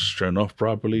make sure it's turned off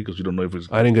properly, because you don't know if it's...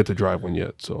 I didn't get to drive one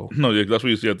yet, so... No, yeah, that's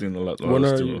what you see, I think, a lot. When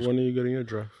are you getting your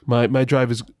drive? My drive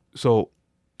is... So...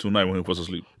 Tonight when he falls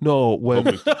asleep. No, when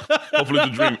Hopefully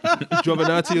the dream.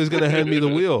 Giovinazzi is going to hand me the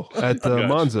wheel at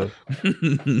Monza.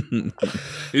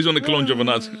 He's on the clone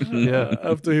Giovinazzi. Yeah.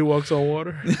 After he walks on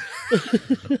water?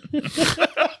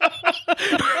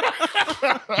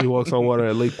 He walks on water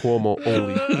at Lake Como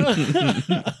only.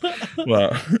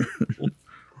 Wow.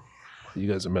 You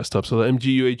guys are messed up. So the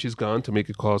MGUH is gone to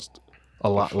make it cost a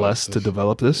lot less to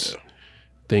develop this.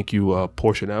 Thank you,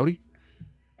 Porsche and Audi.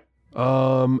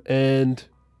 And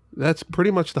that's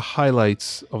pretty much the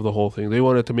highlights of the whole thing. They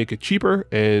wanted to make it cheaper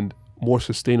and more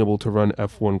sustainable to run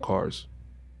F1 cars.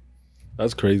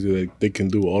 That's crazy. They can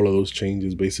do all of those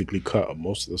changes, basically cut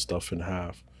most of the stuff in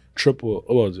half. Triple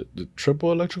electrical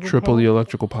Triple power? the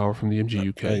electrical power from the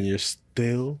MGUK. And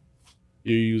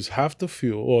you use half the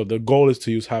fuel. Or the goal is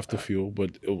to use half the fuel,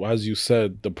 but as you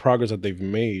said, the progress that they've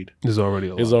made is already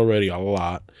a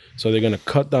lot. So they're going to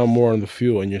cut down more on the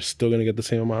fuel, and you're still going to get the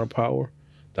same amount of power.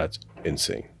 That's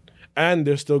insane. And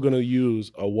they're still going to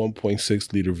use a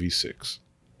 1.6 liter V6.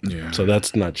 Yeah. So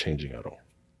that's not changing at all.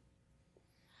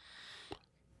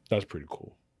 That's pretty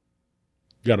cool.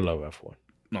 You got to love F1.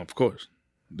 No, of course.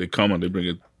 They come and they bring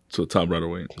it to the top right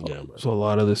away. Yeah, man. So a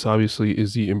lot of this obviously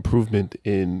is the improvement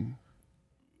in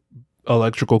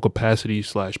electrical capacity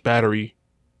 / battery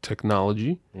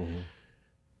technology. Mm-hmm.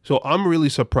 So I'm really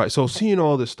surprised. So seeing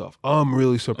all this stuff, I'm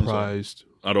really surprised.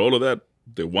 Out of all of that,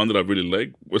 the one that I really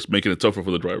like was making it tougher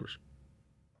for the drivers,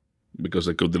 because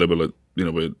they could develop,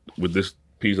 with this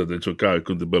piece that they took out, it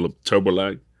could develop turbo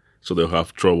lag, so they'll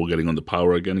have trouble getting on the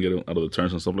power again, getting out of the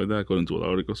turns and stuff like that, according to what the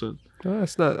article said.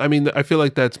 That's not. I mean, I feel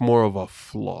like that's more of a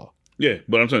flaw. Yeah,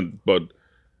 but I'm saying,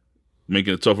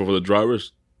 making it tougher for the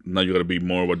drivers. Now you got to be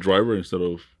more of a driver instead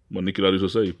of what Niki Lauda used to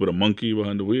say: you put a monkey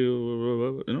behind the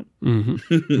wheel.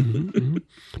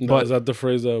 But is that the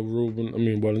phrase that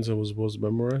Wellington was supposed to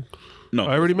memorize? No,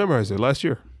 I already memorized it last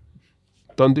year.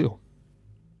 Done deal.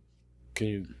 Can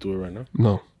you do it right now?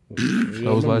 No, that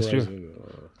was last year.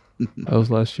 That was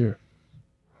last year.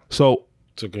 So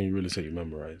can you really say you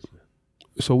memorized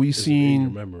it? So we've Is it in your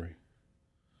seen memory.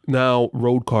 now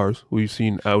road cars. We've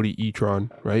seen Audi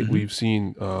e-tron, right? We've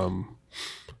seen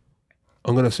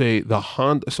I'm gonna say the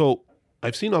Honda. So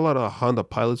I've seen a lot of Honda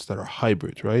pilots that are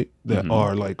hybrids, right? That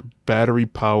are like battery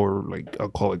power, like I'll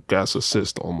call it gas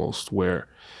assist almost, where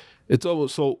it's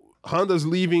almost so Honda's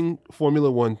leaving Formula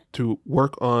One to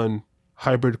work on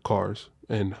hybrid cars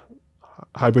and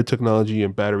hybrid technology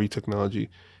and battery technology,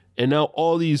 and now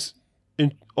all these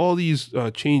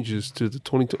changes to the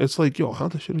 22. It's like, yo,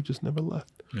 Honda should have just never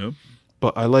left. Yep.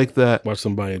 But I like that. Watch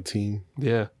them buy a team.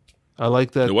 Yeah, I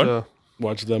like that. The what?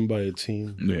 Watch them buy a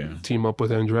team. Yeah. Team up with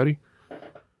Andretti.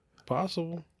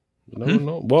 Possible. You never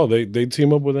know. Well, they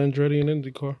team up with Andretti and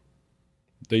IndyCar.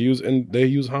 They use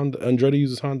Honda. Andretti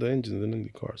uses Honda engines in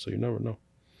IndyCar, so you never know.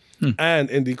 And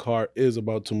IndyCar is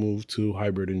about to move to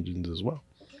hybrid engines as well.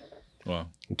 Wow.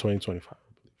 In 2025, I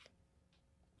believe.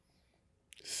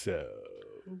 So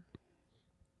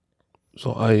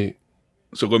So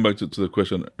So going back to the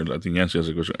question, I think Yancy asked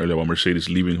a question earlier about Mercedes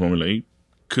leaving Formula E.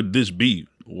 Could this be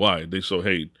why they saw,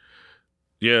 hey,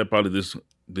 yeah, probably this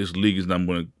league is not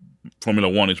going to, Formula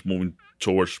One is moving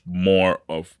towards more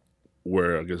of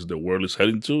where I guess the world is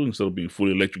heading to instead of being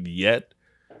fully electric yet.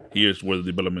 Here's where the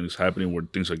development is happening, where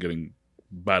things are getting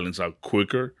balanced out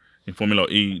quicker. In Formula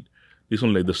E, it's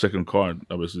only like the second car,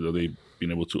 obviously, that they've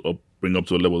been able to bring up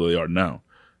to a level that they are now.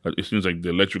 It seems like the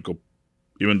electrical,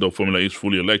 even though Formula E is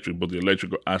fully electric, but the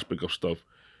electrical aspect of stuff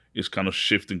is kind of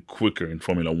shifting quicker in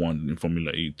Formula One than in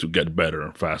Formula E to get better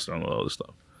and faster and all that other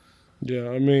stuff. Yeah,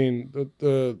 I mean,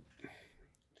 the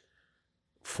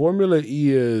Formula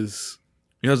E is...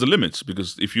 It has the limits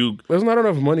because there's not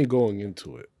enough money going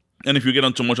into it. And if you get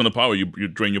on too much on the power, you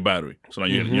drain your battery. So now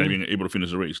you're not even able to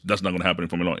finish the race. That's not going to happen in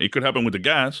Formula 1. It could happen with the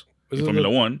gas in Formula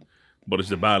 1, but it's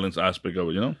the balance aspect of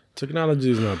it, you know?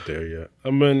 Technology is not there yet. I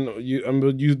mean,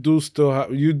 you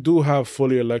do have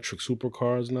fully electric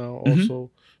supercars now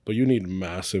also, but you need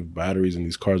massive batteries and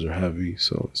these cars are heavy,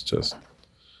 so it's just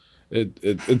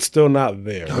it's still not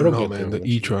there. I don't know, man. The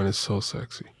e-tron is so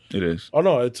sexy. It is. Oh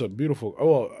no, it's a beautiful.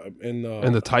 And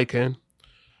the Taycan.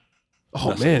 Oh,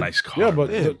 that's man, a nice car. Yeah, but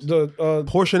the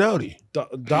Porsche and Audi.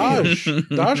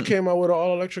 Dodge came out with an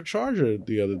all electric Charger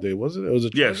the other day, wasn't it? It was a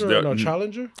Charger,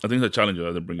 Challenger. I think it's a Challenger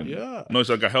that they're bringing. Yeah, no, it's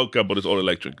like a Hellcat, but it's all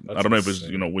electric. I don't know if it's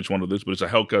which one of this, but it's a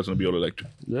Hellcat. It's gonna be all electric.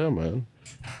 Yeah, man.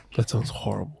 That sounds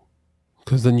horrible.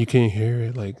 Because then you can't hear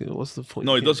it. Like, what's the point?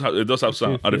 No, it does have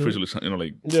sound artificially,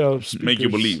 speakers. Make you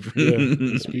believe.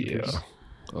 Yeah, speakers. Yeah.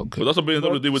 Okay. But that's what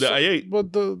BMW did with the i8.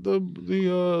 But the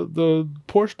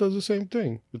Porsche does the same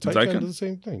thing. The Taycan does the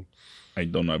same thing. I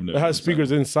don't know. It has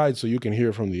speakers inside, so you can hear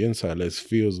it from the inside. It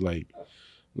feels like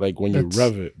when you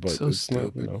rev it, but so it's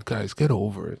stupid. not. Guys, get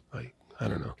over it. Like, I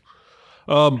don't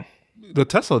know. The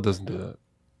Tesla doesn't do that.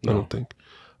 I don't think.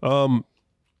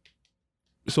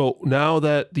 So now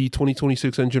that the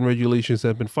 2026 engine regulations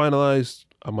have been finalized,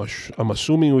 I'm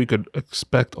assuming we could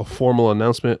expect a formal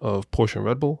announcement of Porsche and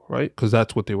Red Bull, right? Because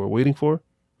that's what they were waiting for.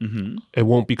 Mm-hmm. It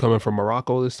won't be coming from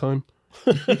Morocco this time.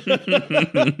 I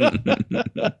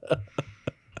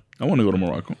want to go to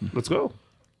Morocco. Let's go.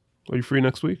 Are you free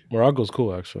next week? Morocco's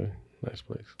cool, actually. Nice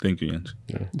place. Thank you, Jens.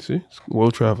 Yeah. You see? It's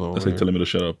world travel. That's like telling me to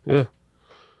shut up. Yeah.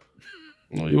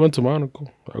 No, you went to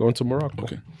Monaco. I went to Morocco.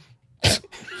 Okay.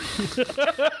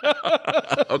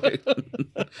 Okay.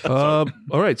 All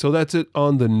right, so that's it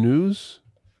on the news.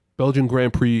 Belgian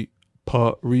Grand Prix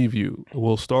review.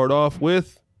 We'll start off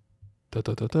with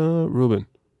Ruben.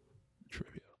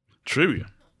 Trivia.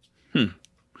 Do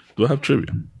I have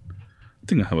trivia? I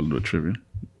think I have a little trivia.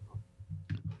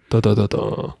 I'm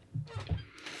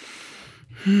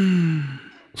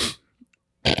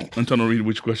trying to read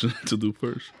which question to do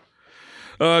first.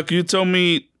 Can you tell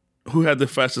me who had the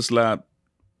fastest lap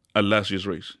at last year's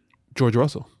race? George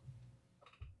Russell.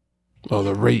 Oh,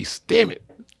 the race. Damn it.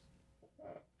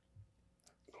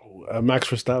 Max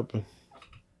Verstappen.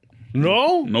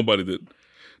 No? Nobody did.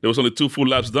 There was only 2 full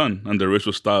laps done, and the race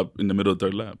was stopped in the middle of the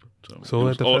third lap. So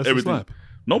at the fastest lap?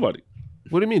 Nobody.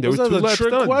 What do you mean? There Was were 2 that a laps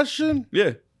trick done. question?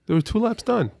 Yeah. There were 2 laps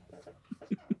done.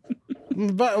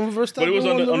 But Verstappen But it was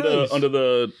won the race. under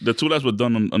the 2 laps were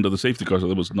done under the safety car, so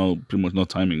there was pretty much no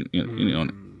timing on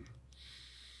it.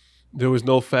 There was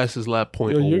no fastest lap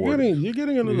point Yo, award. you're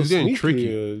getting a little He's getting sneaky.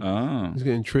 tricky. It's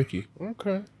getting tricky.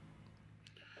 Okay.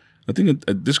 I think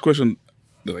this question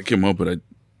that I came up with, I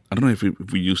don't know if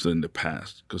we used it in the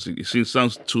past because it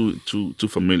sounds too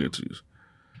familiar to use.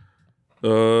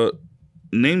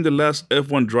 Name the last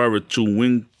F1 driver to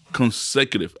win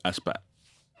consecutive at Spa.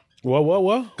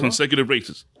 What? Consecutive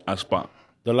races at Spa.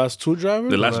 The last 2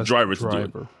 drivers? The last driver to do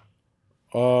it.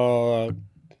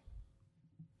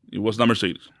 It was not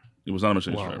Mercedes. It was not a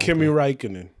Mercedes driver. Kimi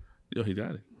Räikkönen. Yo, he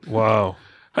got it. Wow.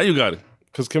 How you got it?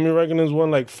 Because Kimi Räikkönen's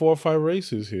won like 4 or 5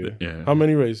 races here. Yeah. How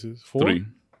many races? 4? 3.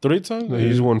 3 times? No,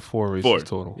 he's won 4 races 4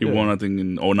 total. He won, I think,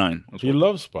 in 2009. He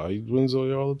loves Spa. He wins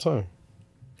all the time.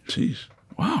 Jeez.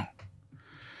 Wow.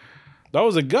 That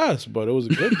was a guess, but it was a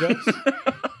good guess.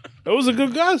 It was a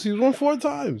good guess. He's won 4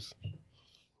 times.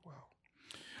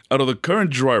 Out of the current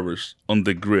drivers on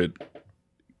the grid,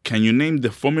 can you name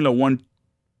the Formula One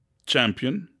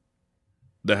champion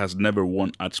that has never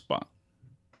won at Spa?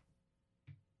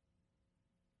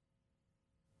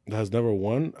 That has never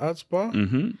won at Spa?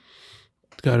 Mm-hmm.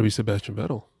 It's got to be Sebastian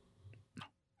Vettel.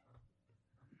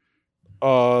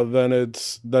 Then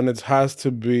it has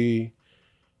to be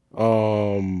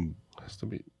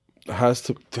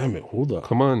damn it, hold up.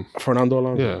 Come on. Fernando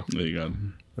Alonso. Yeah. There you go.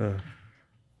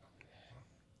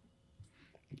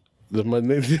 My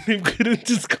name couldn't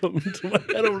just come into my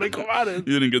head. I'm like, come on. You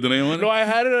didn't get the name on it? No, I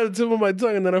had it at the tip of my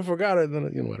tongue, and then I forgot it. Then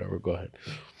whatever. Go ahead.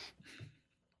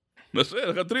 That's it.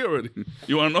 I got 3 already.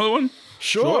 You want another one?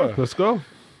 Sure. Let's go.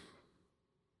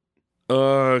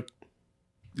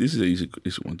 This is an easy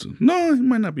one too. No, it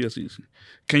might not be as easy.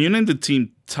 Can you name the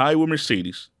team tied with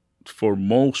Mercedes for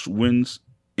most wins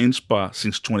in Spa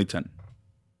since 2010?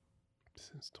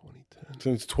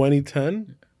 Since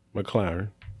 2010, McLaren.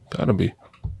 Gotta be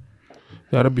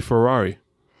Ferrari.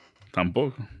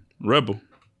 Tampoco. Rebel.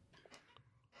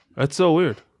 That's so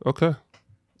weird. Okay.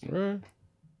 All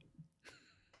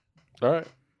right.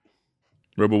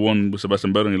 Rebel won with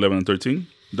Sebastian Vettel in 11 and 13.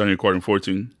 Daniel Ricciardo in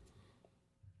 14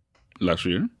 last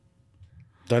year.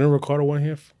 Daniel Ricciardo won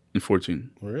here? In 14.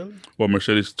 Really? Well,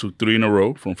 Mercedes took 3 in a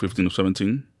row from 15 to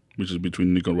 17, which is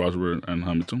between Nico Rosberg and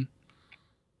Hamilton.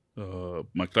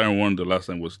 McLaren won the last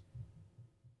time was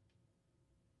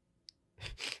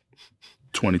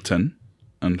 2010,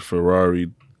 and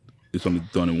Ferrari is only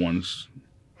done it once.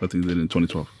 I think they did in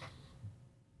 2012.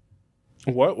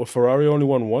 What? Well, Ferrari only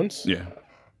won once? Yeah.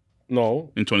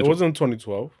 No. In 2012. It wasn't in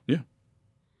 2012. Yeah.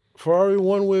 Ferrari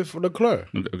won with Leclerc.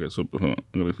 Okay, so hold on.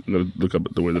 I gotta look up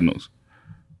the way the notes.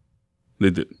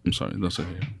 They did. I'm sorry. That's it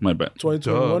here. My bad.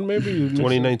 2021 maybe?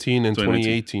 2019 and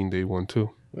 2019. 2018 they won too.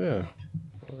 Yeah.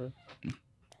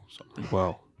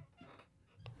 Wow.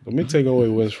 Let me take away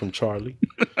wins from Charlie.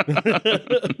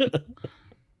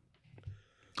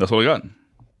 That's all I got.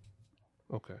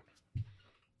 Okay.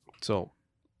 So,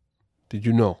 did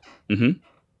you know? Mm-hmm.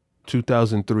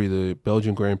 2003, the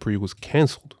Belgian Grand Prix was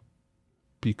canceled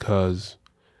because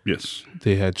Yes.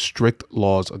 they had strict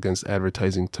laws against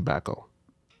advertising tobacco.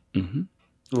 Mm-hmm.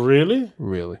 Really?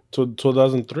 Really?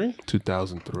 2003?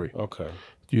 2003. Okay.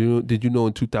 Did you know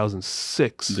in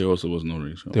 2006 There also was no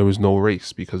race. there was no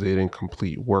race because they didn't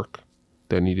complete work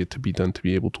that needed to be done to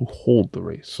be able to hold the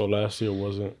race? So last year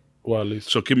wasn't, well, at least.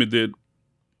 So Kimi did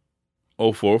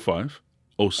 04, 05,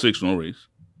 06, no race.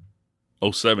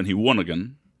 07, he won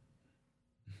again.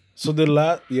 So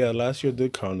last year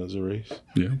did count as a race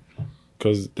Yeah.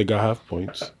 because they got half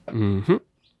points. Mm-hmm.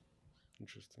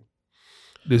 Interesting.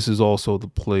 This is also the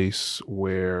place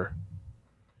where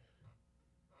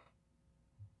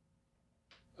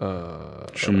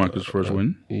Schumacher's first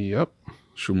win. Yep.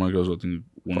 Schumacher's, I think,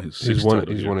 won his He's sixth won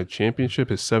title. he's won a championship,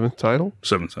 his 7th title.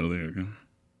 7th title there again.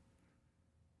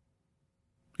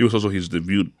 It was also his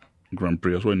debut Grand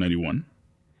Prix as well in 91.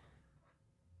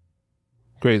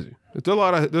 Crazy.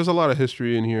 There's a lot of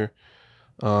history in here.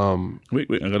 Wait,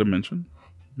 I gotta mention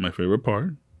my favorite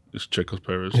part is Checo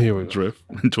Perez Here we go. drift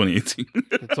in 2018.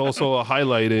 It's also a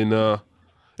highlight in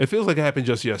it feels like it happened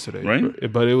just yesterday.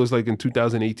 Right? But it was like in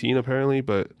 2018 apparently,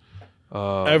 but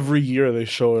Every year they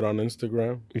show it on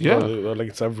Instagram. Yeah. Like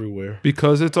it's everywhere.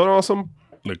 because it's an awesome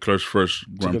Leclerc's first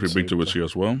Grand good Prix save, victory was here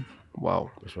as well.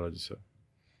 wow. That's what I just said.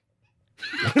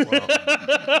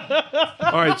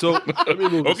 All right, so let me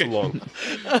move this Okay. along.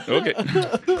 Okay.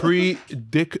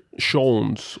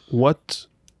 Predictions. What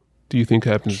do you think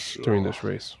happens during this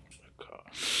race?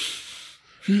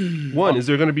 One, is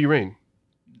there going to be rain?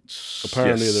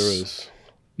 Apparently Yes. there is.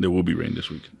 There will be rain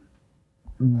this week.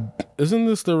 Isn't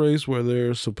this the race where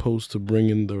they're supposed to bring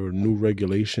in the new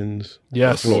regulations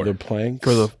Yes. for the planks?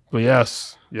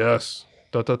 Yes.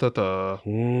 Da da da da.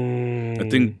 I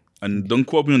think, and don't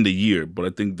quote me on the year, but I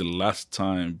think the last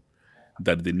time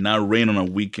that it did not rain on a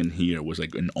weekend here was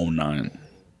like in 09.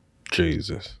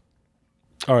 Jesus.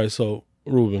 All right, so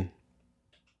Ruben,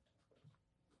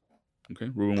 Okay,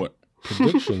 Ruben, what?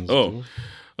 predictions. Oh.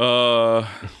 dude.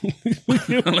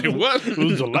 Like what? It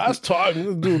was the last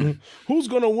time, dude. Who's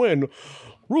gonna win?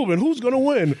 Ruben, who's gonna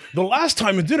win? The last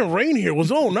time it didn't rain here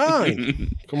was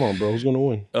 09. Come on, bro. Who's gonna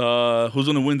win? Who's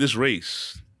gonna win this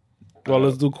race? Well,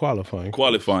 let's do qualifying.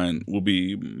 Qualifying will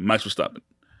be Max Verstappen.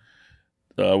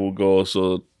 We'll go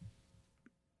also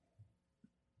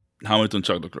Hamilton,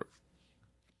 Charles Leclerc.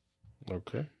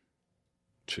 Okay.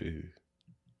 Jeez.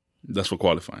 That's for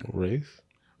qualifying. Race?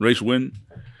 Race win.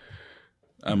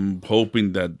 I'm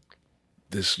hoping that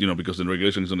this, because the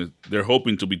regulation is they're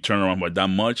hoping to be turned around by that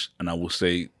much, and I will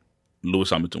say Lewis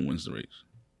Hamilton wins the race.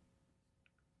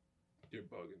 You're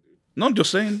bugging, dude. No, I'm just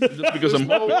saying just because I'm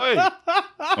No way.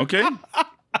 okay.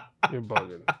 You're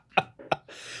bugging.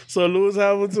 So Lewis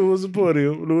Hamilton was the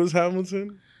podium. Lewis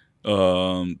Hamilton?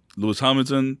 Lewis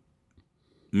Hamilton,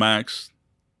 Max,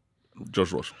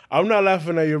 George Russell. I'm not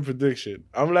laughing at your prediction.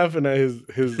 I'm laughing at his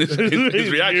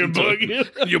His reaction to bugging.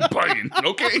 it. You're bugging.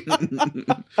 Okay.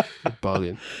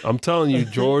 Bugging. I'm telling you,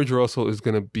 George Russell is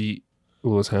going to beat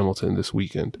Lewis Hamilton this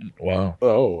weekend. Wow.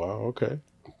 Oh, wow. Okay.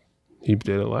 He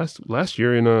did it last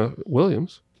year in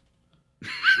Williams.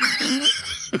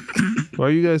 Why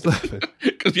are you guys laughing?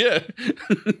 Because, yeah,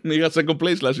 he got second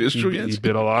place last year. It's true, He yes.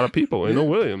 bit a lot of people. Ain't no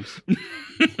Williams.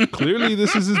 Clearly,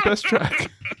 this is his best track.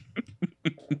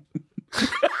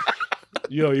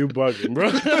 Yo, you bugging, bro.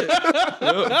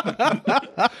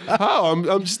 How?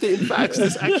 I'm stating facts.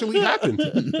 This actually happened.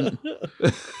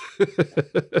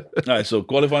 All right, so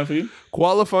qualifying for you?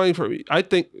 Qualifying for me, I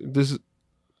think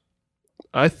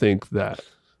that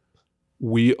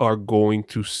we are going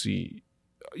to see,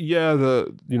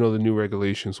 the new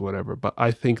regulations, whatever. But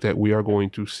I think that we are going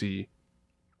to see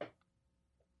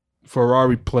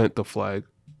Ferrari plant the flag.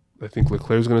 I think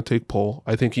Leclerc's going to take pole.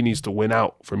 I think he needs to win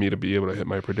out for me to be able to hit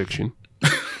my prediction.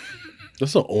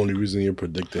 That's the only reason you're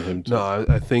predicting him to. No,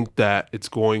 I think that it's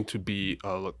going to be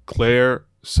a Leclerc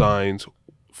Sainz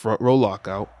front row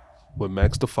lockout with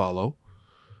Max to follow.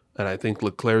 And I think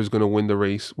Leclerc is going to win the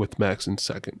race with Max in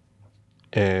second.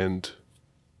 And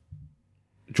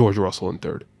George Russell in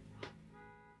third.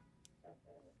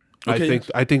 Okay.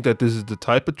 I think that this is the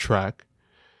type of track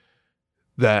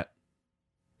that,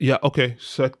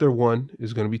 Sector 1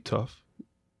 is going to be tough.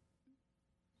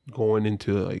 Going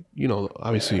into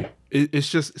obviously it's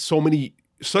just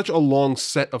such a long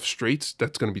set of straights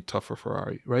that's going to be tough for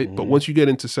Ferrari, right? Mm-hmm. But once you get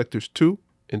into sectors 2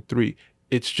 and 3,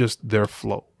 it's just their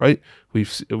flow, right? We've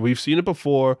seen it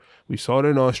before. We saw it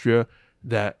in Austria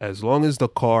that as long as the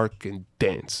car can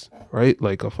dance, right,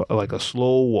 like a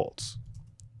slow waltz,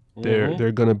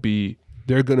 they're gonna be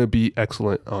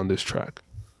excellent on this track.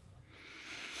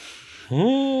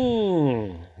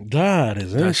 That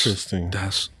is interesting.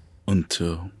 That's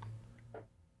until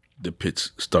the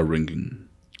pits start ringing.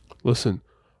 Listen,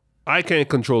 I can't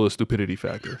control the stupidity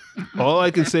factor. All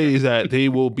I can say is that they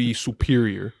will be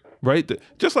superior, right?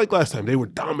 Just like last time, they were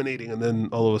dominating, and then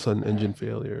all of a sudden, engine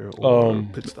failure or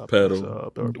pit stop.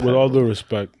 pedal. With all due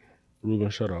respect, Ruben,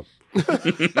 shut up.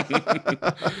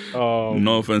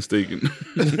 No offense taken.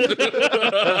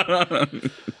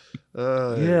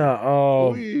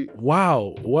 Wow,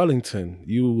 Wellington,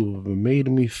 you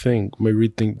made me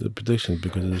rethink the predictions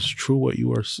because it's true what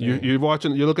you are saying. You're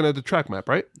looking at the track map,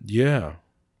 right? Yeah.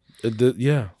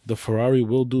 The Ferrari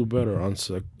will do better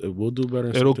it will do better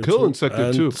in It'll sector kill 2 in sector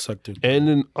and 2. Sector 2. And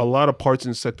in a lot of parts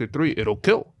in sector 3, it'll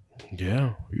kill.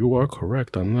 Yeah, you are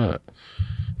correct on that.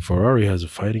 Ferrari has a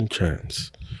fighting chance.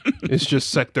 It's just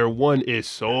sector 1 is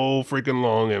so freaking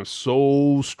long and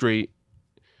so straight.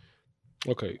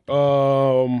 Okay.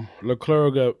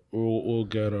 Leclerc will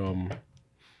get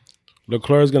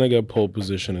Leclerc's gonna get pole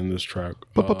position in this track.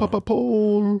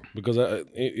 Pole. Because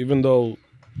even though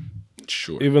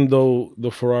Sure.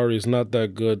 the Ferrari is not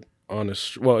that good on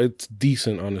it's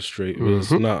decent on a straight.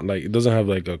 It's not like it doesn't have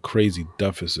like a crazy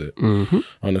deficit on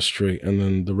a straight, and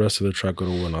then the rest of the track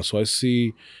will win out. So I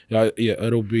see,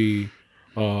 it'll be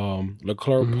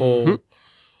Leclerc pole,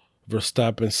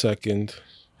 Verstappen second,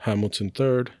 Hamilton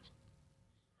third.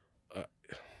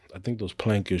 I think those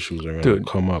plank issues are gonna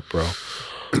come up, bro.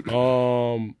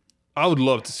 I would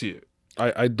love to see it.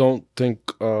 I don't think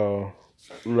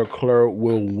Leclerc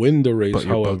will win the race,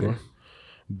 however,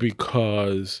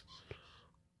 because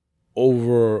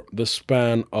over the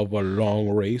span of a long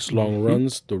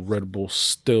runs, the Red Bull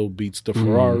still beats the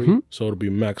Ferrari. So it'll be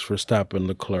Max Verstappen,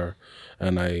 Leclerc,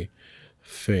 and I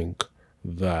think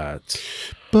that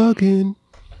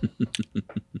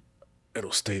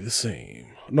it'll stay the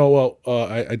same. No, well,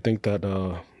 I think that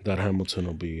that Hamilton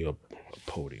will be a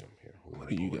podium here.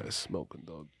 What are you guys smoking,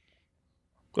 dog?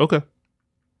 Okay.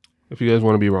 If you guys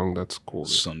want to be wrong, that's cool.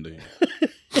 Sunday.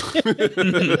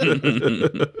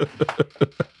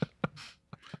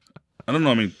 I don't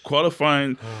know. I mean,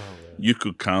 qualifying, you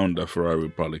could count that Ferrari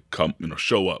would probably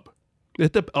show up.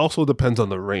 It also depends on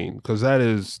the rain, because that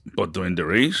is. But during the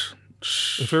race,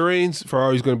 if it rains,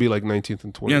 Ferrari's going to be like 19th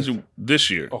and 20th. Yeah, so this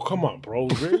year. Oh, come on, bro.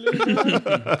 Really?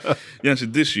 Yeah, so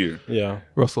this year. Yeah.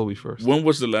 Russell will be first. When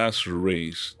was the last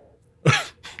race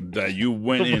that you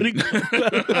went in?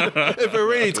 If it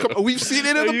rains, come on, we've seen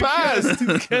it in the past.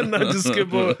 You cannot just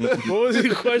skip over. What was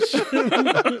your question?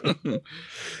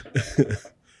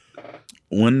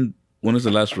 When is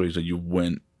the last race that you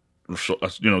went,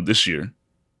 this year,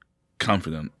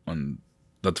 confident on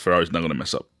that Ferrari's not going to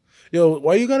mess up? Yo,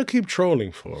 why you gotta keep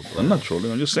trolling for, bro? I'm not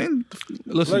trolling. I'm just saying.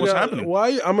 Listen, what's happening?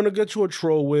 Why? I'm gonna get you a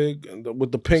troll wig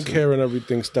with the pink hair and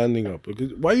everything standing up.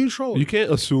 Why are you trolling? You can't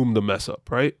assume the mess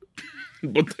up, right?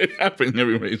 But it happened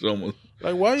every race almost.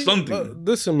 Like, why? Something.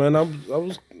 Listen, man, I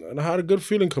had a good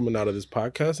feeling coming out of this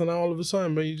podcast, and now all of a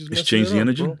sudden, man, you just It's changed the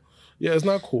energy. Bro. Yeah, it's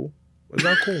not cool. It's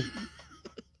not cool.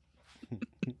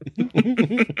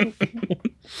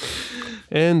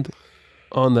 And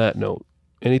on that note,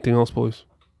 anything else, boys?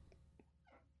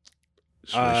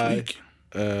 It's race week.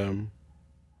 am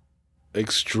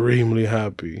extremely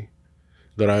happy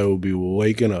that I will be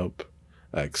waking up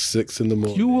at 6 in the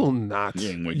morning. You will not. You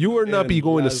ain't waking You will not be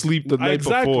going to sleep the night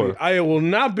before. I will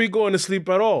not be going to sleep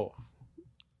at all.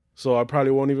 So I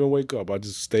probably won't even wake up. I'll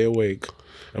just stay awake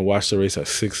and watch the race at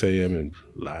 6 a.m. in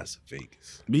Las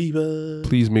Vegas. Viva.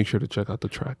 Please make sure to check out the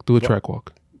track. Do a track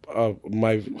walk.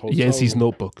 My hotel Yancey's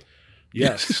notebook.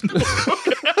 Yes.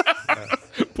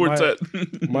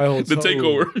 Portet. My hotel The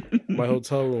takeover. room, my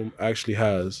hotel room actually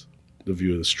has the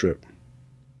view of the strip.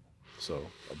 So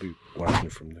I'll be watching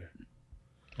it from there.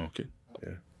 Okay.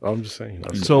 Yeah. I'm just saying.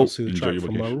 So- I'll see the Enjoy track your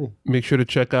from my vacation. room. Make sure to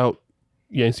check out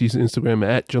Yancey's Instagram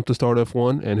at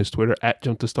JumpToStartF1 and his Twitter at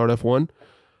JumpToStartF1.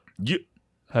 Yeah.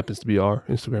 Happens to be our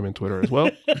Instagram and Twitter as well.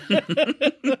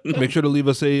 Make sure to leave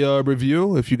us a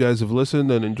review if you guys have listened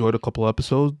and enjoyed a couple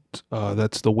episodes.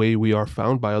 That's the way we are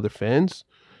found by other fans.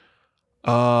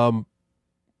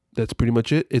 That's pretty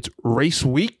much it. It's race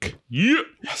week. Yeah.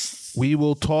 Yes. We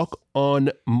will talk on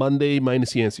Monday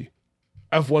minus Yancey.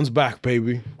 F1's back,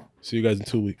 baby. See you guys in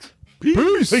 2 weeks.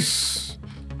 Peace.